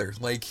all together.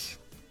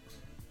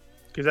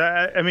 Because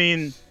I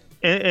mean,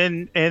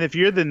 and if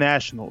you're the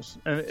Nationals,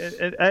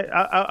 and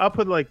I'll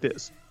put it like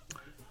this.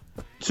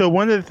 So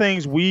one of the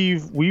things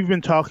we've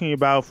been talking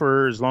about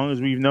for as long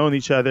as we've known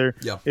each other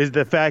is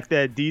the fact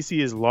that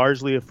DC is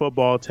largely a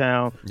football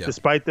town,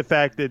 despite the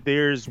fact that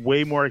there's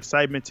way more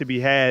excitement to be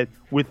had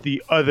with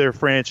the other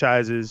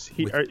franchises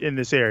in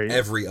this area.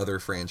 Every other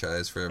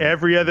franchise.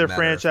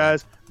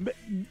 Franchise.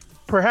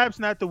 Perhaps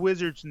not the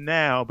Wizards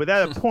now, but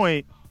at a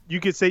point, you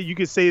could say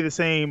the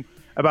same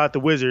about the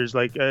Wizards.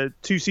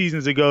 2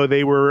 seasons ago,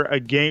 they were a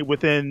game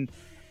within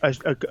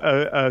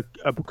a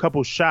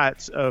couple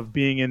shots of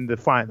being in the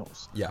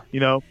finals. Yeah.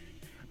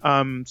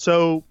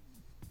 So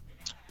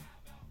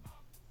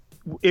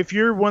if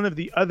you're one of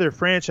the other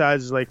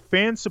franchises,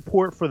 fan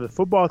support for the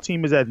football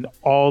team is at an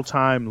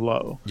all-time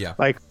low. Yeah.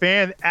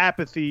 Fan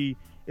apathy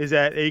is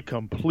at a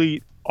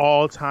complete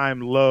all-time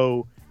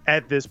low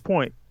at this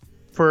point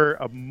for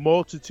a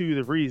multitude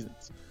of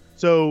reasons.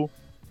 So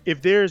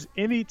if there's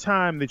any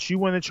time that you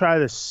want to try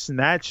to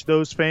snatch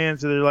those fans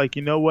that are like,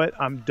 you know what,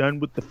 I'm done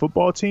with the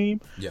football team,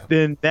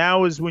 then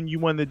now is when you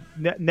want to.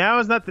 Now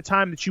is not the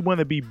time that you want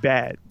to be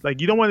bad.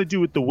 You don't want to do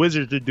what the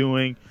Wizards are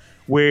doing,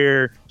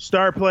 where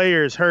star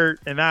players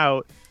hurt and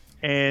out,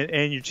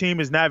 and your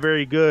team is not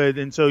very good,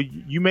 and so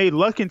you may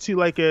luck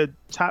into a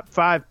top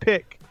 5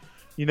 pick,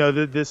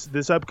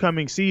 this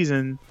upcoming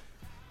season.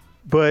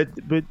 But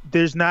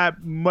there's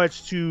not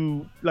much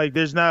to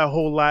there's not a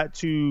whole lot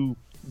to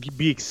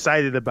be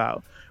excited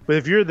about. But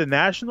if you're the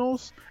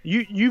Nationals,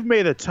 you've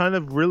made a ton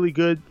of really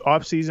good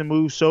offseason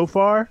moves so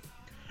far,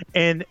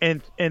 and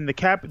the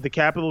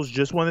Capitals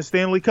just won the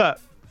Stanley Cup.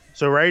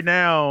 So right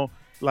now,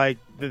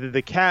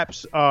 the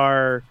Caps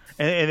are,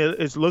 and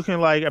it's looking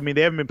like, I mean,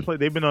 they haven't been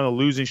they've been on a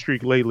losing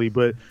streak lately,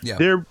 but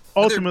they're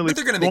ultimately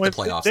they're going to make the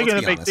playoffs. They're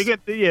going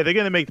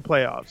to make the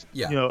playoffs.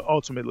 Yeah.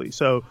 Ultimately.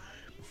 So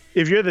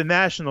if you're the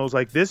Nationals,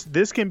 like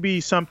this can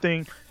be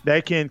something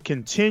that can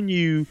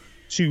continue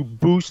to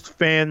boost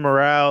fan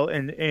morale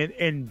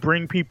and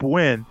bring people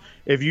in.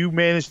 If you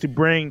manage to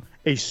bring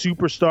a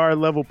superstar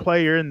level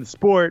player in the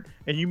sport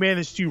and you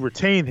manage to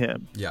retain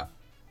him,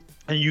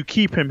 and you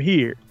keep him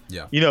here,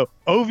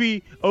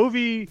 Ovi,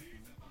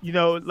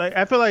 like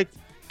I feel like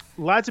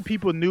lots of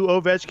people knew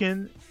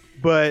Ovechkin,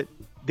 but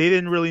they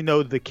didn't really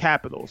know the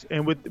Capitals.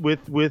 And with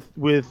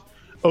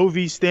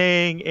Ovi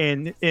staying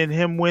and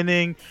him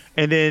winning,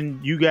 and then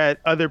you got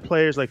other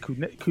players like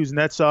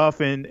Kuznetsov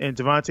and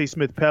Devontae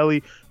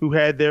Smith-Pelly who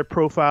had their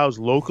profiles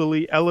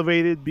locally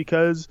elevated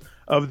because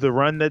of the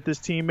run that this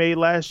team made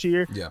last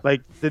year. Yeah.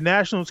 Like the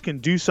Nationals can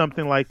do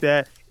something like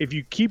that if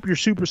you keep your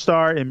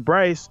superstar in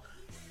Bryce,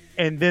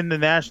 and then the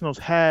Nationals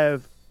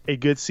have a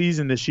good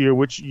season this year,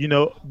 which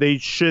they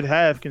should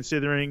have,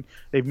 considering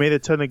they've made a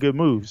ton of good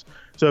moves.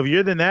 So if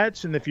you're the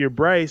Nats and if you're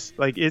Bryce,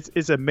 like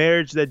it's a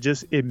marriage that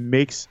just it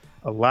makes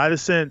a lot of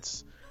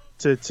sense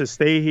to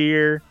stay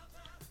here,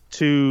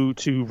 to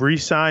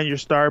re-sign your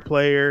star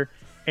player,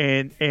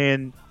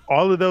 and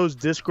all of those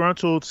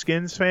disgruntled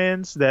Skins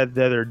fans that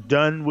are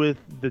done with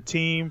the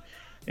team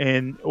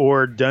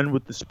or done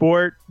with the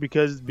sport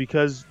because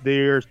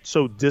they're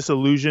so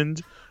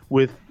disillusioned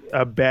with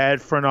a bad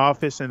front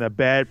office and a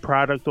bad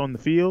product on the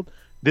field.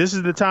 This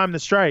is the time to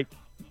strike.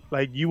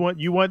 Like you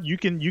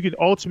can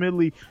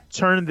ultimately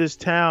turn this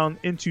town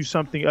into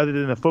something other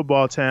than a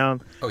football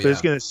town. But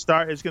it's going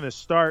to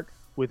start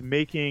with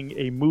making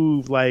a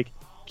move like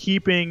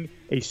keeping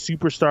a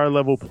superstar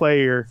level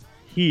player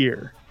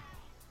here.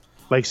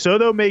 Like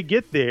Soto may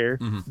get there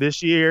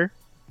this year,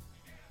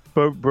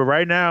 but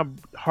right now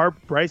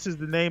Bryce is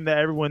the name that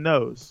everyone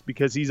knows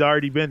because he's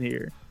already been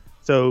here.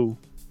 So,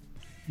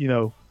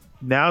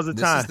 now's the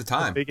time. This is the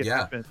time. To make it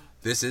happen.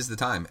 This is the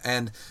time.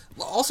 And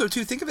also,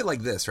 too, think of it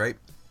like this, right?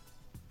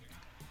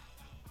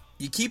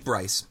 You keep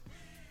Bryce.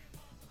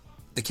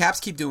 The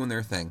Caps keep doing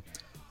their thing.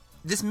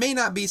 This may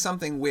not be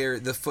something where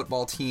the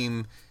football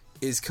team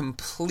is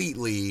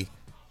completely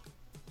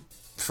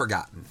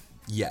forgotten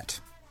yet.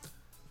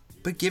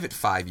 But give it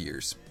 5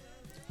 years.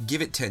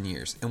 Give it 10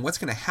 years. And what's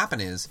going to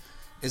happen is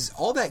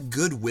all that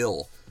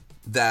goodwill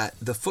that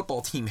the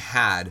football team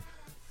had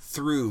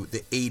through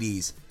the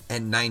 80s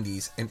and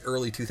 90s and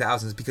early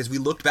 2000s, because we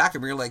looked back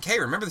and we were like, hey,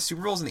 remember the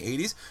Super Bowls in the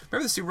 80s?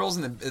 Remember the Super Bowls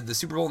in the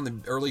Super Bowl in the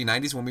early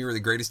 90s when we were the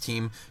greatest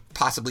team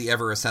possibly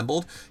ever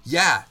assembled?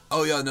 Yeah.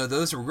 Oh, yeah, no,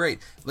 those were great.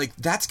 Like,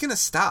 that's going to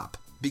stop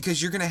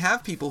because you're going to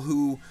have people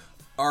who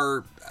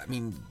are, I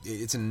mean,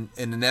 it's an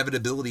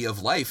inevitability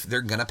of life. They're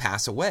going to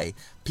pass away.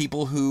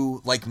 People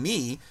who, like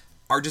me,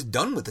 are just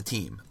done with the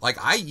team. Like,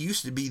 I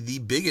used to be the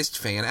biggest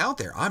fan out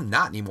there. I'm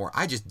not anymore.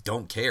 I just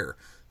don't care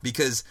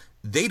because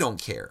they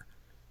don't care.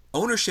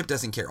 Ownership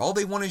doesn't care. All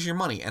they want is your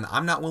money, and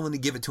I'm not willing to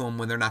give it to them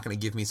when they're not going to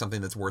give me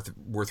something that's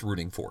worth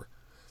rooting for.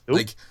 Nope.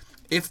 Like,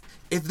 if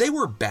they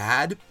were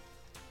bad,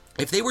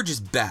 if they were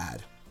just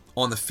bad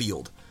on the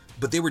field,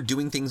 but they were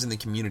doing things in the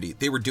community,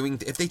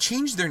 if they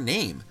changed their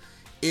name,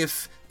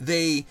 if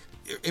they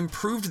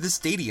improved the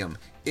stadium,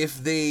 if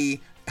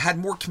they had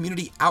more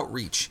community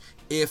outreach,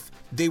 if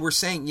they were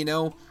saying,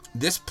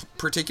 this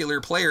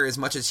particular player, as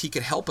much as he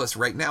could help us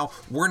right now,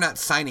 we're not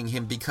signing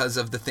him because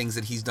of the things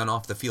that he's done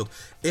off the field.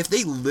 If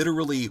they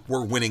literally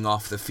were winning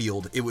off the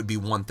field, it would be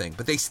one thing.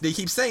 But they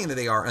keep saying that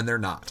they are, and they're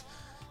not.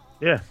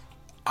 Yeah.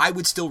 I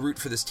would still root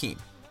for this team.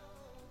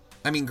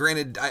 I mean,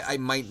 granted, I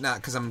might not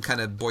because I'm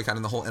kind of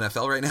boycotting the whole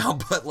NFL right now,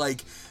 but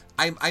like,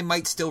 I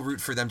might still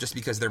root for them just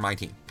because they're my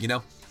team,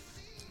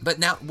 But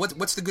now,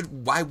 what's the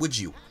good? Why would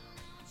you?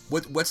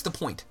 What's the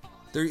point?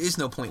 There is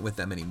no point with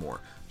them anymore.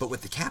 But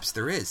with the Caps,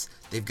 there is.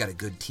 They've got a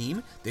good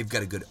team. They've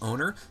got a good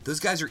owner. Those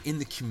guys are in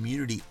the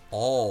community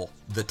all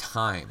the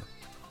time.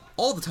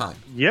 All the time.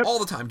 Yep. All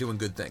the time doing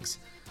good things.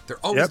 They're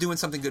always doing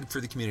something good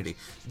for the community.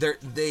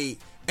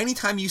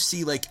 Anytime you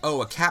see, like,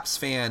 a Caps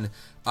fan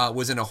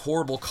was in a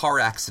horrible car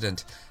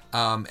accident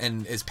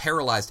and is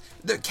paralyzed,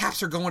 the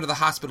Caps are going to the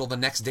hospital the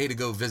next day to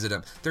go visit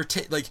him. They're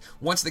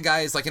once the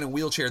guy is like in a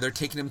wheelchair, they're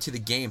taking him to the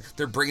game.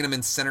 They're bringing him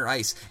in center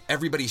ice.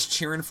 Everybody's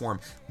cheering for him.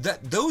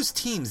 Those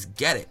teams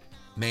get it,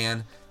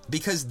 man,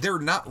 because they're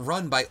not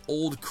run by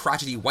old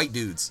crotchety white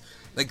dudes.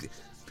 Like,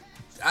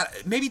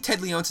 maybe Ted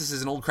Leonsis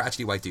is an old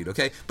crotchety white dude,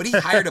 okay? But he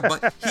hired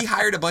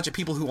a bunch of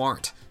people who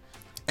aren't.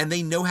 And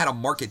they know how to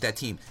market that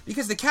team.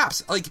 Because the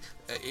Caps, like,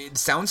 it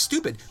sounds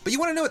stupid, but you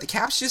want to know what the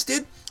Caps just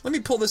did? Let me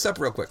pull this up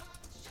real quick.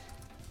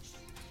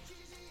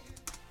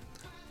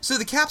 So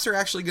the Caps are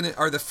actually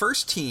are the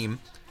first team,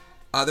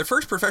 their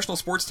first professional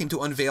sports team to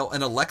unveil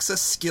an Alexa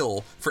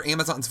skill for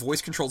Amazon's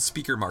voice-controlled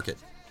speaker market.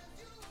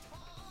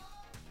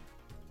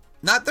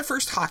 Not the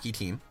first hockey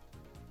team.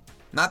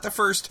 Not the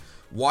first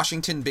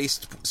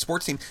Washington-based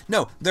sports team.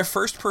 No, their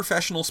first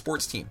professional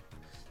sports team.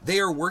 They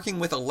are working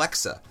with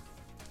Alexa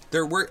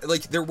They're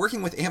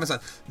working with Amazon.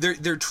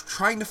 They're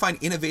trying to find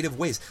innovative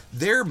ways.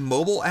 Their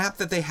mobile app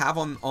that they have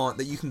on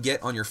that you can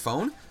get on your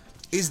phone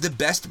is the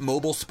best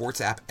mobile sports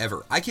app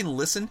ever. I can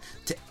listen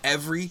to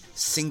every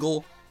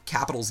single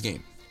Capitals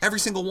game, every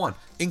single one,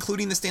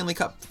 including the Stanley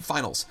Cup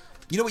Finals.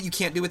 You know what you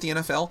can't do with the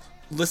NFL?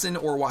 Listen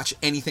or watch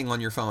anything on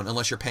your phone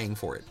unless you're paying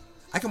for it.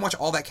 I can watch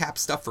all that Cap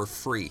stuff for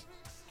free.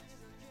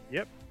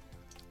 Yep.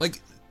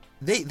 Like,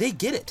 they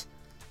get it.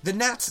 The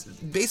Nats,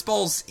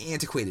 baseball's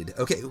antiquated.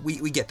 Okay,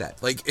 we get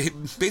that. Like,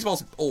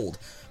 baseball's old.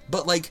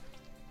 But, like,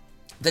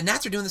 the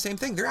Nats are doing the same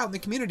thing. They're out in the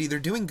community. They're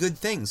doing good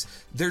things.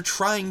 They're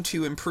trying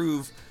to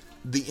improve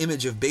the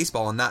image of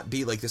baseball and not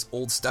be like this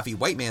old stuffy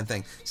white man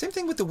thing. Same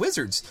thing with the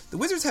Wizards. The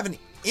Wizards have an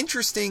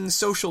interesting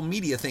social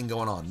media thing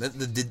going on. The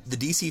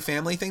DC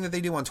family thing that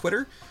they do on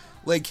Twitter.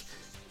 Like,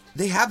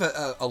 they have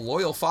a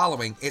loyal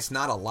following. It's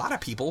not a lot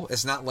of people.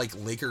 It's not like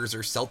Lakers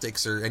or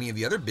Celtics or any of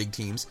the other big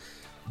teams.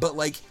 But,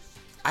 like,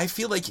 I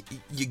feel like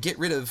you get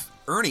rid of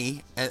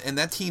Ernie and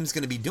that team's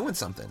going to be doing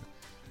something.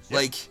 Yep.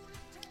 Like,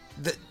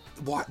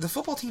 the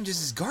football team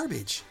just is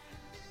garbage.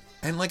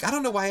 And, like, I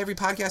don't know why every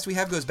podcast we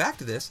have goes back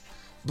to this.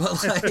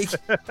 But, like...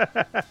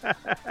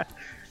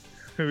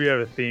 we have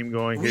a theme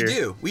going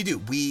here. We do.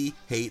 We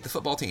hate the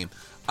football team.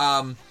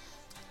 But,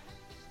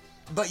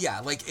 yeah,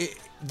 like...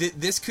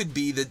 this could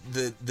be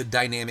the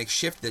dynamic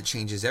shift that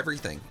changes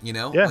everything, you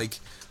know? Yeah. Like,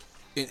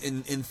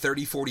 in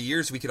 30, 40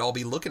 years, we could all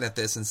be looking at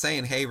this and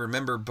saying, hey,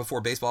 remember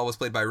before baseball was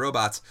played by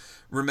robots?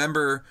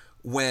 Remember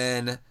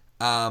when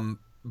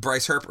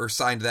Bryce Harper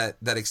signed that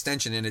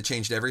extension and it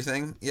changed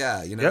everything?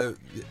 Yeah, you know?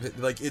 Yep.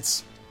 Like,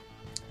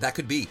 that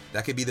could be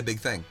the big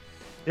thing.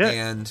 Yeah.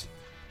 And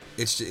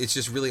it's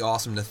just really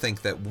awesome to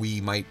think that we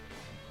might...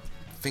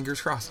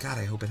 Fingers crossed. God,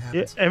 I hope it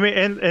happens. Yeah, I mean,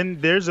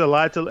 and there's a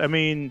lot to. I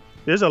mean,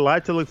 there's a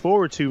lot to look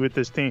forward to with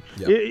this team.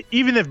 Yep.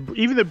 Even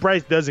if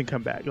Bryce doesn't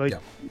come back, like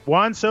yep.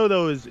 Juan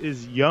Soto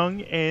is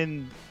young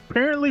and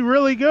apparently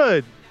really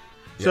good.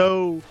 Yep.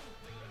 So,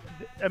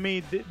 I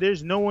mean,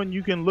 there's no one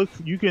you can look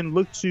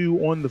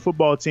to on the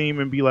football team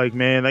and be like,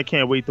 man, I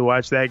can't wait to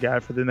watch that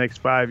guy for the next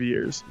 5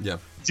 years. Yeah.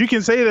 You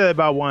can say that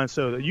about Juan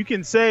Soto. You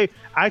can say,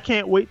 I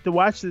can't wait to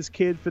watch this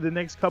kid for the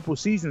next couple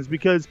seasons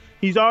because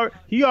he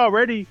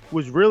already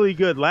was really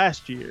good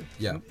last year.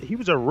 Yeah. He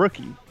was a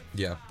rookie.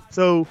 Yeah.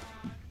 So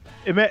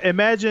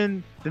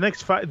imagine the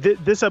next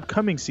this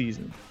upcoming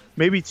season,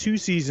 maybe 2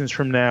 seasons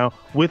from now,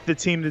 with the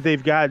team that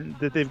they've got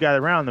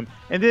around them.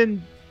 And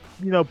then,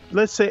 you know,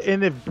 let's say,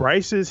 and if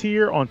Bryce is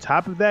here on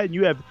top of that, and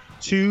you have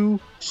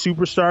 2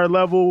 superstar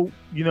level,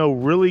 you know,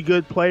 really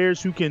good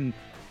players who can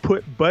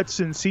put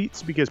butts in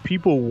seats because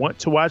people want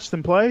to watch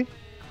them play.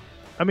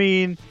 I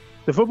mean,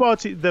 the football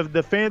team, the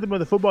fandom of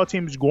the football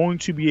team is going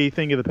to be a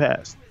thing of the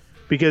past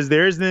because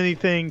there isn't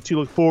anything to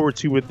look forward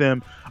to with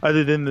them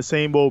other than the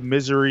same old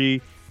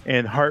misery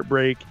and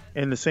heartbreak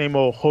and the same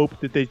old hope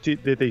that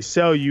they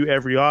sell you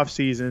every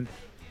offseason.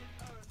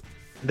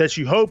 That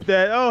you hope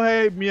that, oh,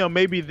 hey, you know,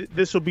 maybe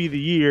this will be the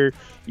year,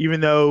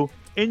 even though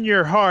in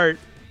your heart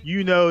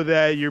you know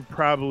that you're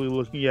probably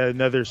looking at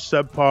another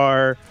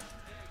subpar,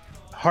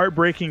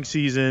 heartbreaking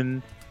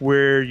season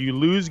where you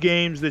lose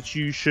games that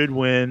you should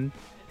win.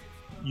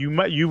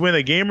 You win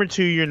a game or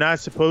 2 you're not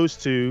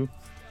supposed to.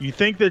 You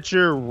think that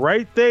you're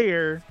right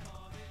there,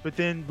 but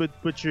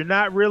you're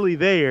not really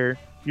there.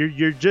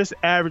 You're just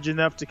average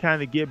enough to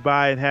kind of get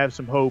by and have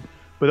some hope,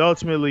 but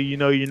ultimately, you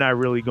know, you're not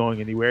really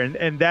going anywhere.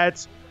 And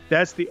that's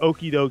the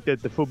okie doke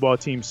that the football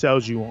team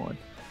sells you on.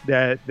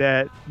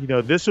 That you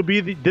know, this is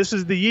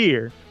the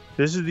year.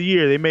 This is the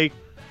year they make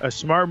a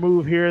smart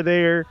move here or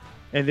there.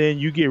 And then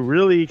you get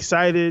really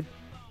excited,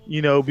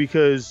 you know,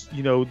 because,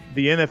 you know,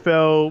 the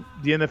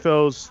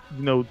NFL's,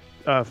 you know,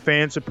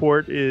 fan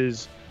support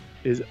is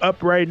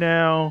up right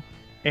now.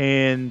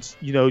 And,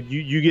 you know,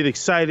 you get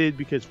excited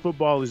because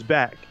football is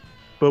back.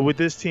 But with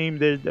this team,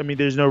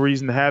 there's no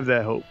reason to have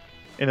that hope.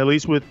 And at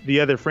least with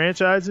the other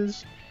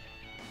franchises,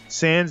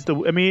 at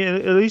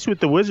least with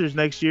the Wizards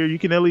next year, you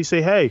can at least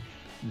say, hey,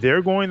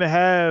 they're going to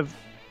have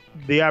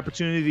the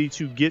opportunity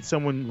to get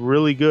someone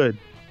really good.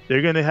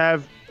 They're going to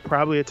have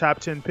probably a top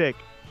 10 pick,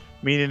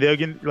 meaning they'll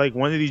get like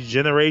one of these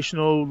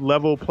generational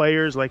level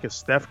players like a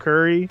Steph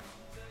Curry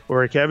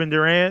or a Kevin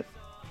Durant.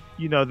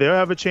 You know, they'll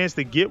have a chance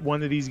to get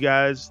one of these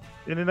guys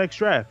in the next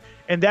draft.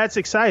 And that's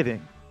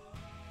exciting.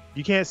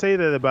 You can't say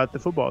that about the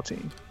football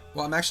team.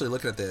 Well, I'm actually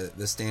looking at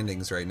the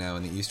standings right now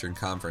in the Eastern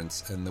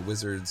Conference, and the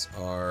Wizards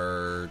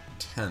are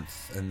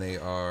 10th, and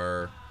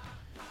they're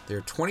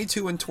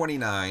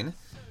 22-29.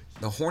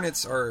 The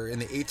Hornets are in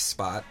the 8th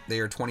spot. They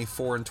are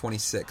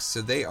 24-26.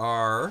 So they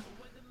are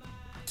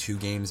 2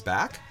 games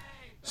back.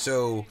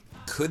 So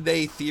could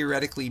they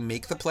theoretically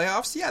make the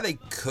playoffs? Yeah, they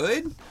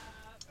could.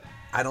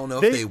 I don't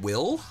know if they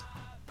will.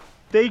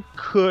 They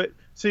could.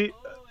 See,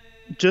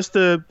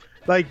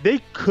 they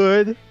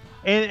could.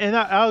 And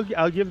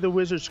I'll give the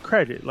Wizards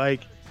credit.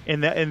 Like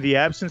in the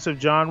absence of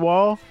John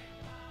Wall,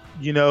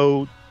 you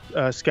know,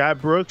 Scott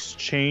Brooks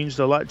changed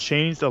a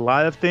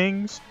lot of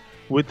things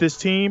with this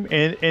team,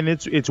 and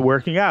it's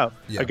working out.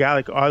 Yeah. A guy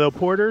like Otto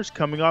Porter's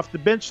coming off the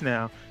bench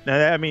now.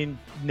 Now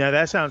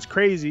that sounds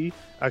crazy.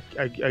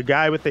 A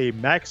guy with a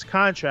max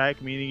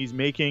contract, meaning he's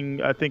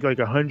making I think like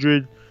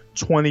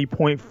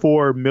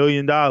 $120.4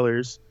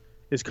 million,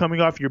 is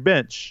coming off your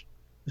bench.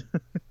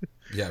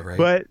 Yeah,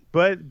 right.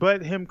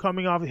 But him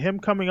coming off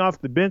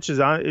the bench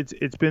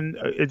it's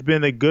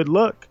been a good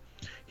look.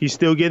 He's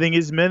still getting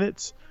his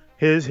minutes.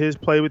 His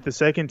play with the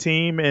second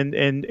team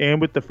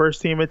and with the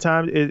first team at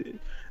times.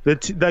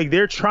 Like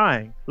they're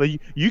trying.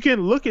 Like you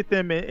can look at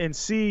them and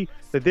see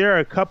that there are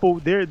a couple.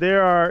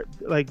 There are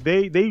like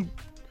they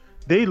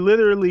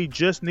literally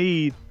just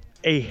need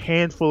a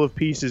handful of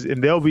pieces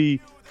and they'll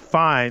be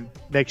fine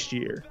next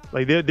year.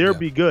 Like they'll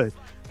be good.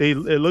 It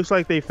looks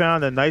like they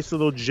found a nice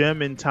little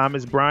gem in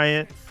Thomas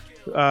Bryant,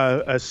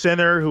 a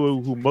center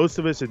who most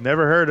of us had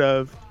never heard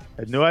of.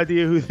 Had no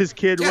idea who this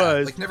kid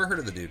was. Like never heard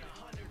of the dude.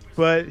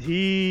 But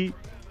he's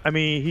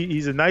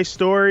a nice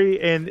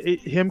story, and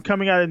him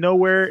coming out of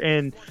nowhere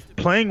and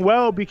playing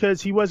well because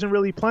he wasn't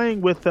really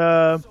playing when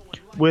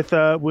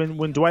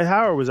Dwight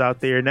Howard was out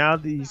there. Now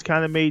he's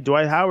kind of made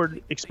Dwight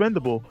Howard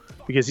expendable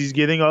because he's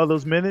getting all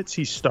those minutes,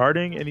 he's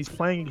starting, and he's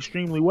playing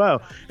extremely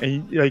well.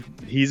 And like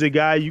he's a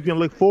guy you can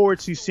look forward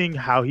to seeing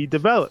how he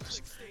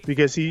develops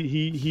because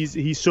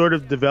he's sort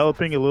of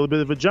developing a little bit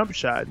of a jump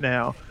shot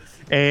now,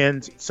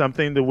 and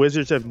something the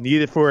Wizards have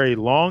needed for a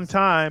long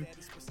time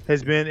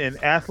has been an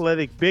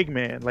athletic big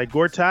man like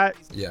Gortat.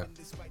 Yeah.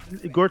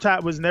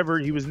 Gortat was never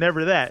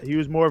that. He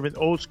was more of an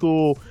old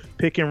school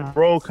pick and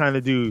roll kind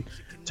of dude.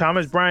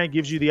 Thomas Bryant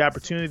gives you the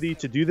opportunity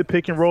to do the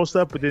pick and roll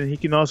stuff, but then he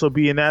can also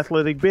be an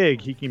athletic big.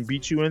 He can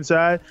beat you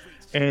inside,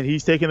 and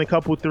he's taken a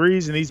couple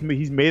threes and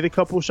he's made a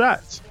couple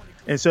shots.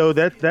 And so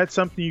that's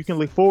something you can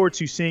look forward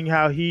to, seeing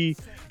how he's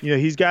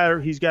got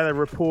a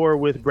rapport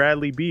with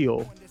Bradley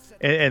Beal.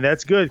 And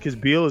that's good because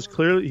Beal is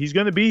clearly he's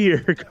going to be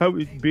here.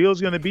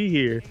 Beal's going to be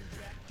here.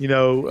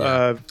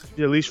 At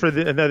least for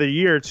another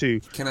year or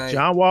two.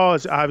 John Wall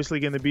is obviously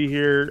going to be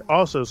here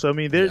also. So, I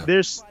mean,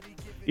 there's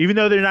even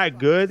though they're not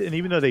good and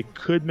even though they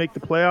could make the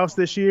playoffs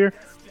this year,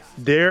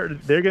 they're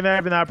going to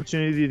have an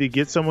opportunity to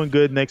get someone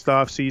good next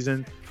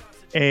offseason.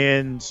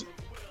 And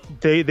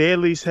they at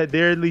least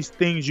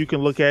things you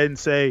can look at and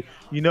say,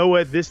 you know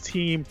what, this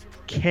team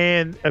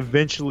can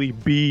eventually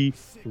be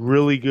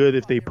really good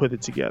if they put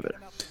it together.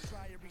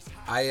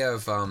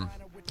 I've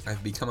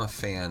become a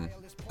fan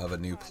of a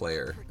new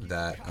player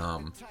that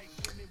I'm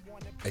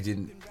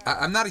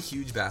not a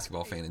huge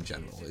basketball fan in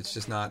general.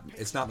 It's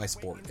not my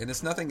sport, and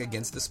it's nothing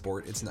against the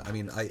sport. It's not. I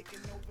mean,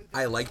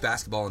 I like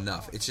basketball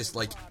enough. It's just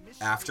like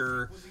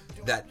after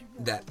that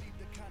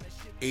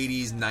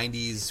 80s,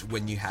 90s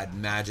when you had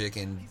Magic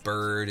and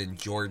Bird and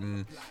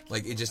Jordan,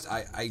 like it just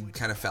I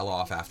kind of fell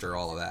off after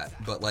all of that.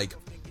 But like,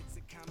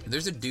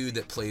 there's a dude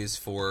that plays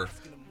for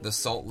the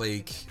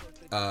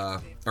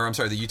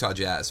the Utah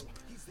Jazz.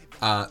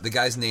 The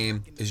guy's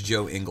name is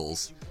Joe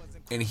Ingles,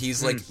 and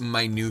he's like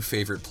my new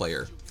favorite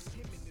player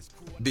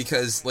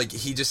because like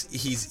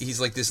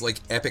he's like this like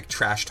epic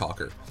trash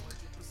talker,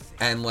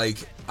 and like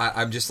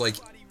I'm just like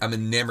I'm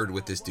enamored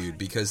with this dude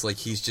because like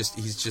he's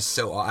just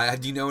so.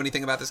 Do you know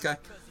anything about this guy?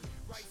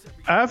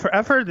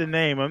 I've heard the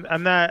name.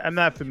 I'm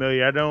not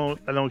familiar. I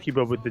don't keep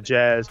up with the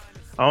Jazz.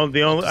 I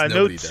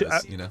know.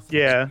 Does, you know.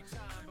 Yeah,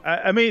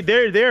 I mean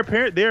they're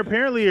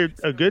apparently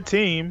a good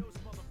team.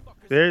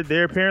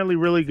 They're apparently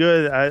really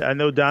good. I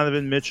know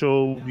Donovan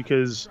Mitchell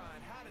because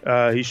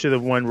he should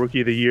have won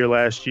Rookie of the Year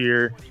last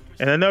year,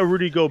 and I know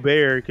Rudy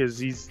Gobert because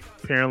he's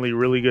apparently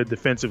really good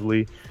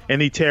defensively,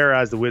 and he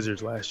terrorized the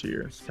Wizards last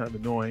year. It's kind of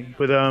annoying,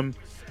 but other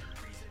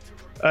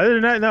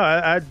than that, no,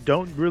 I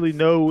don't really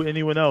know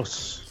anyone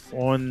else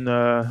on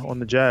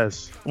the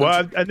Jazz.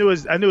 Well, I knew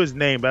his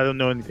name, but I don't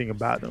know anything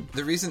about him.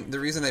 The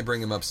reason I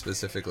bring him up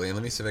specifically, and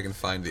let me see if I can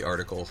find the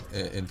article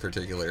in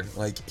particular.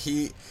 Like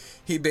he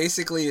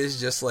basically is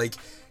just like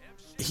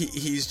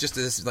he's just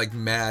this like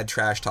mad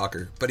trash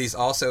talker, but he's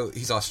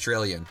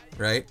Australian,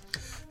 right?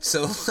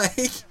 So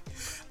like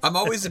I'm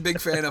always a big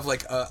fan of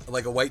like a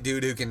white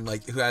dude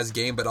who has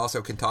game but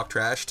also can talk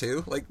trash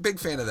too. Like big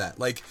fan of that.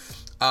 Like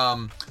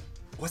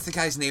what's the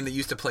guy's name that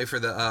used to play for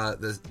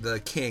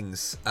the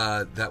Kings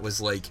that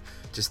was like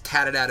just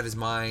tatted out of his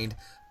mind?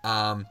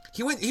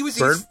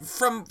 He's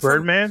from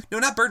Birdman? No,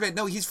 not Birdman.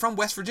 No, he's from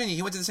West Virginia.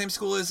 He went to the same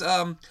school as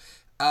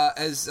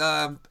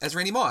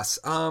Randy Moss.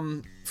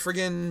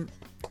 Friggin',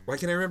 why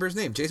can't I remember his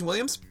name? Jason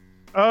Williams?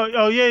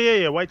 Oh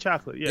yeah. White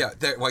chocolate. Yeah,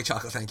 White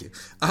chocolate. Thank you.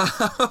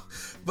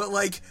 But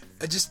like,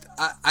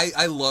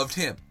 I loved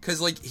him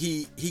because like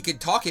he could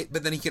talk it,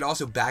 but then he could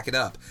also back it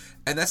up,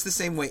 and that's the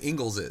same way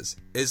Ingles is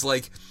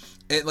like.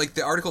 Like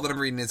the article that I'm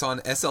reading, it's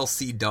on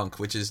SLC Dunk,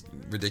 which is a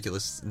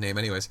ridiculous name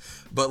anyways.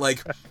 But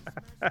like,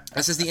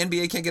 it says the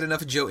NBA can't get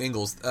enough of Joe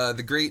Ingles.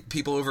 The great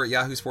people over at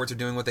Yahoo Sports are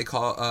doing what they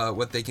call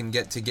what they can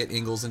get to get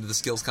Ingles into the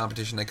skills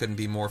competition. I couldn't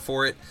be more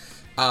for it.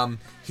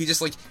 He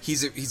just like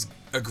he's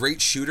a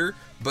great shooter,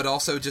 but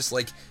also just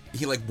like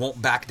he like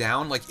won't back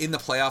down. Like in the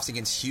playoffs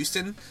against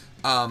Houston,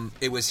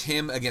 it was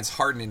him against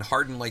Harden, and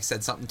Harden like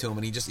said something to him,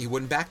 and he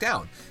wouldn't back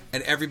down.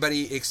 And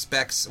everybody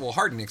expects, well,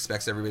 Harden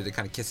expects everybody to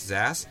kind of kiss his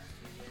ass,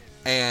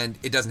 and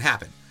it doesn't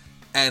happen.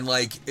 And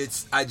like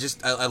I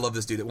love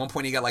this dude. At one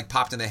point he got like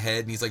popped in the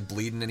head and he's like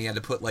bleeding, and he had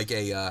to put like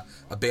a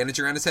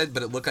bandage around his head,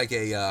 but it looked like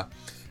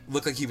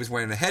he was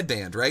wearing a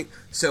headband, right?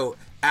 So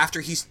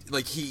after he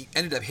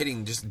ended up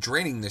just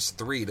draining this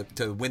three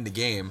to win the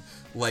game,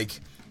 like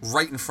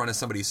right in front of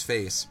somebody's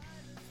face.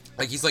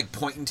 Like he's like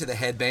pointing to the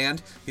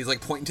headband. He's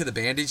like pointing to the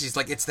bandage. He's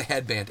like, it's the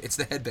headband. It's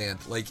the headband.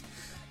 Like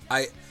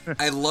I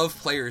love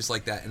players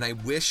like that, and I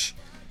wish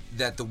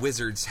that the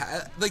Wizards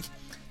like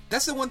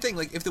that's the one thing.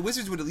 Like if the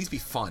Wizards would at least be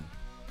fun.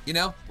 You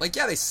know, like,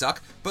 yeah, they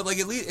suck, but like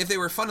at least if they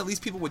were fun, at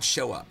least people would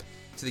show up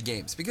to the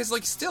games, because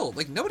like still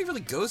like nobody really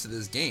goes to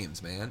those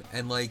games, man.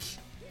 And like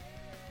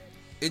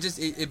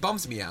it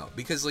bums me out,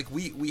 because like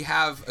we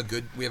have a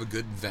good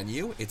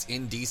venue. It's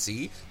in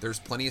DC. There's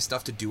plenty of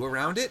stuff to do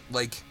around it.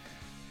 Like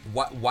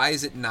why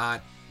is it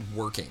not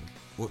working?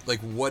 Like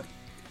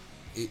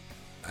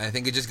I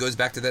think it just goes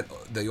back to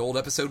the old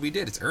episode we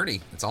did. It's Ernie.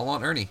 It's all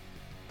on Ernie.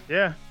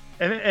 Yeah.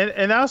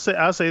 And I'll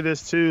say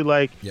this too,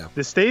 like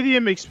the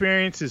stadium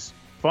experience is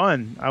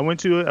fun. I went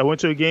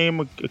to a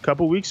game a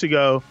couple weeks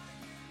ago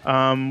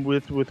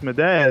with my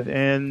dad,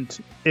 and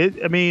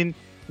we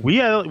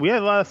had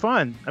a lot of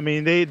fun. I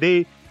mean, they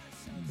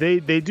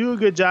do a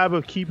good job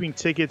of keeping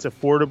tickets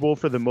affordable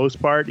for the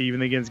most part,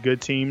 even against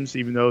good teams,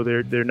 even though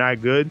they're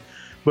not good.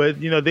 But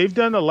you know, they've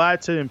done a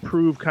lot to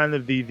improve kind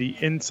of the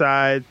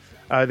inside.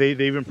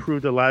 They've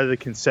improved a lot of the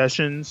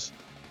concessions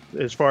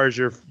as far as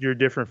your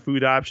different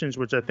food options,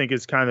 which I think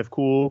is kind of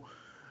cool.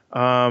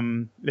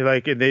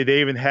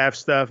 They even have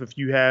stuff if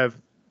you have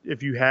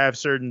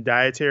certain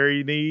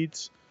dietary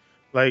needs,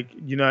 like,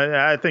 you know,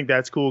 I think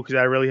that's cool, because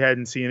I really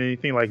hadn't seen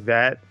anything like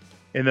that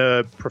in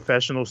a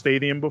professional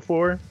stadium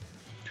before.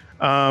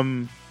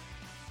 But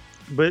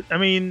I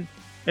mean,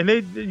 and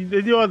they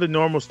do all the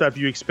normal stuff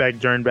you expect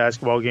during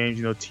basketball games,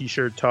 you know,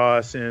 t-shirt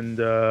toss and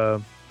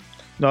all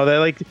that.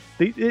 Like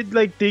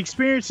the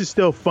experience is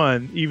still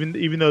fun,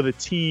 even though the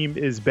team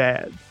is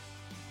bad.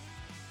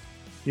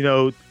 You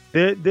know,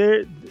 I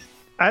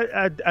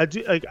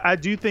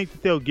do think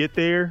that they'll get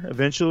there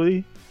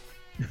eventually.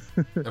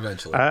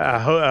 Eventually, I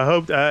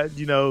hope.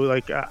 You know,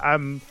 like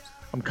I'm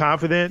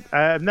confident.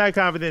 I'm not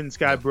confident in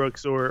Scott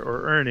Brooks or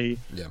Ernie,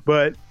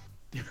 but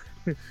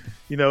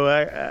you know,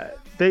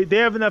 they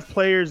have enough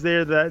players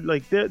there that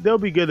like they'll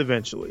be good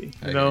eventually.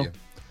 You know,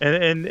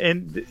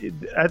 and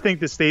I think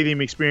the stadium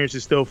experience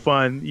is still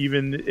fun,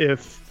 even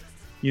if,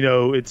 you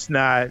know, it's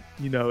not,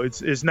 you know,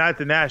 it's not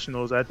the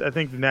Nationals. I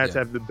think the Nats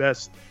have the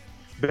best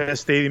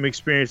stadium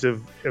experience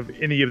of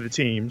any of the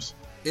teams.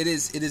 It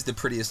is the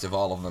prettiest of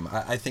all of them.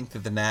 I think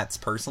that the Nats,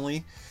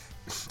 personally,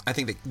 I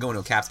think that going to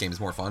a Caps game is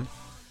more fun.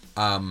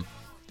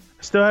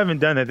 Still haven't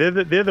done it.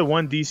 They're the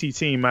one DC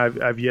team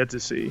I've yet to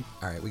see.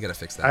 All right, we got to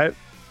fix that.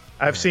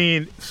 I've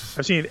seen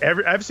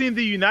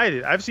the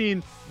United. I've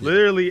seen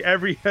literally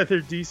every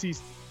other DC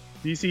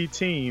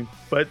team,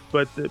 but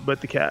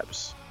the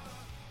Caps.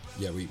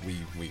 Yeah, we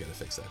got to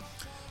fix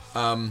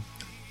that.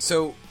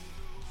 So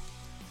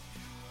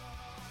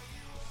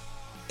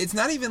it's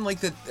not even like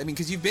that. I mean,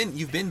 because you've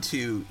been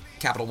to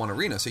Capital One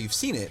Arena, so you've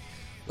seen it.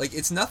 Like,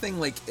 it's nothing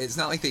like, it's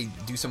not like they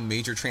do some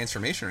major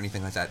transformation or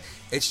anything like that.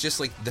 It's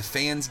just like the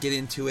fans get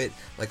into it.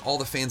 Like, all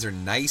the fans are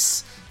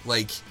nice.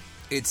 Like,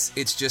 it's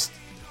just,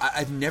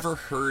 I've never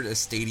heard a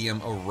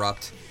stadium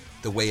erupt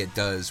the way it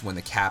does when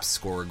the Caps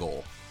score a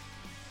goal.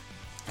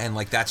 And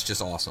like, that's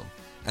just awesome.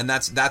 And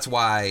that's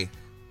why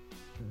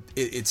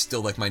it's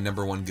still like my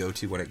number one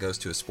go-to when it goes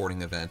to a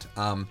sporting event.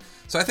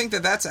 So I think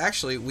that's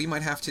actually, we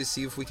might have to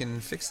see if we can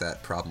fix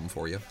that problem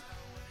for you.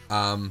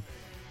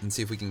 And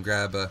see if we can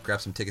grab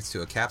some tickets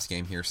to a Caps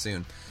game here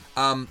soon.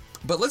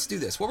 But let's do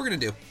this. What we're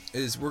going to do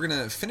is we're going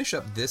to finish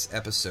up this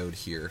episode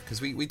here, because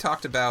we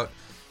talked about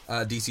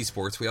DC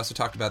Sports. We also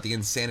talked about the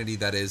insanity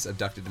that is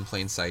Abducted in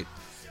Plain Sight.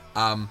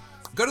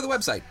 Go to the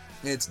website.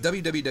 It's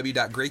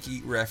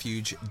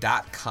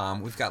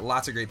www.grakerefuge.com. We've got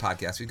lots of great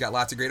podcasts. We've got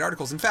lots of great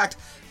articles. In fact,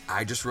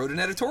 I just wrote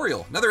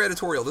another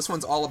editorial. This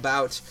one's all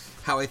about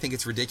how I think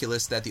it's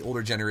ridiculous that the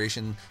older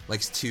generation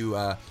likes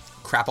to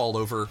crap all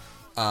over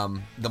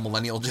the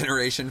millennial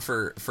generation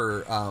for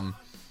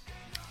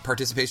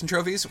participation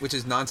trophies, which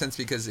is nonsense,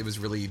 because it was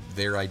really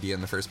their idea in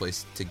the first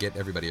place to get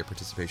everybody a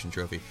participation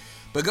trophy.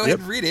 But go ahead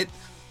and read it,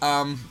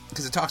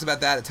 because it talks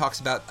about that. It talks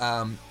about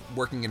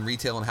working in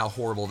retail and how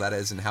horrible that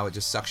is and how it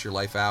just sucks your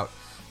life out.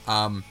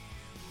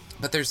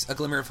 But there's a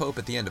glimmer of hope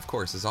at the end, of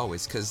course, as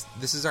always, because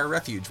this is our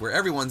refuge where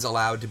everyone's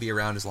allowed to be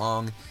around as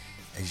long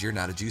as you're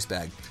not a juice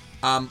bag.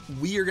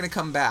 We are going to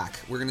come back.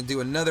 We're going to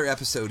do another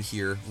episode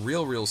here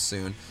real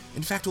soon.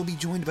 In fact, we'll be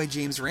joined by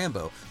James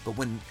Rambo. But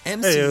when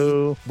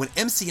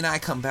MC and I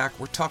come back,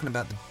 we're talking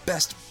about the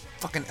best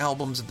fucking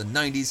albums of the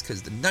 90s,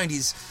 because the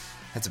 90s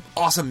had some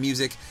awesome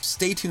music.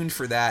 Stay tuned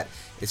for that.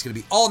 It's going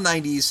to be all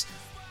 90s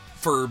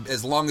for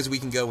as long as we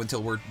can go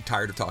until we're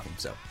tired of talking.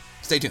 So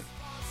stay tuned.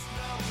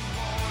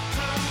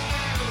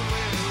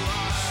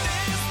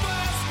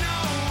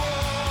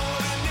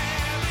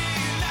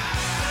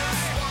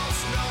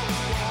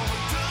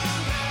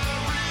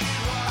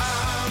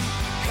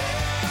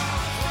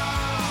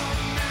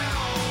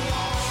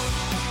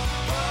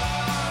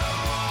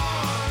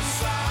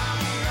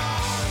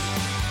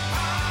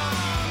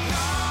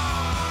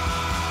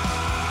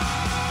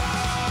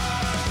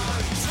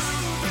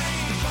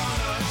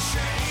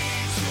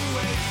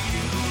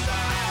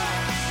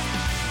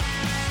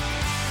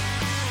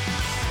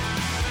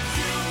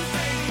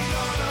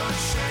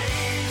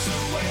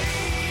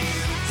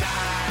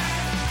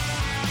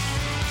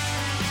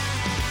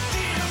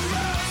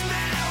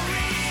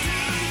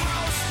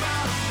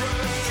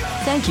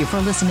 Thank you for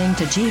listening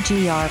to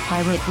GGR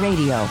Pirate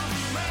Radio.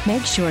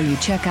 Make sure you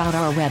check out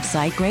our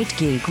website,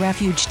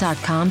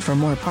 greatgeekrefuge.com, for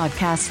more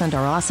podcasts and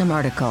our awesome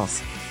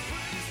articles.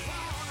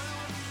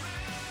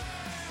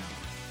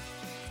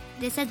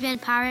 This has been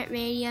Pirate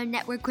Radio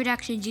Network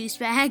production, Juice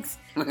Bags.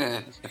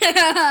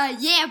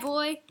 Yeah,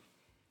 boy.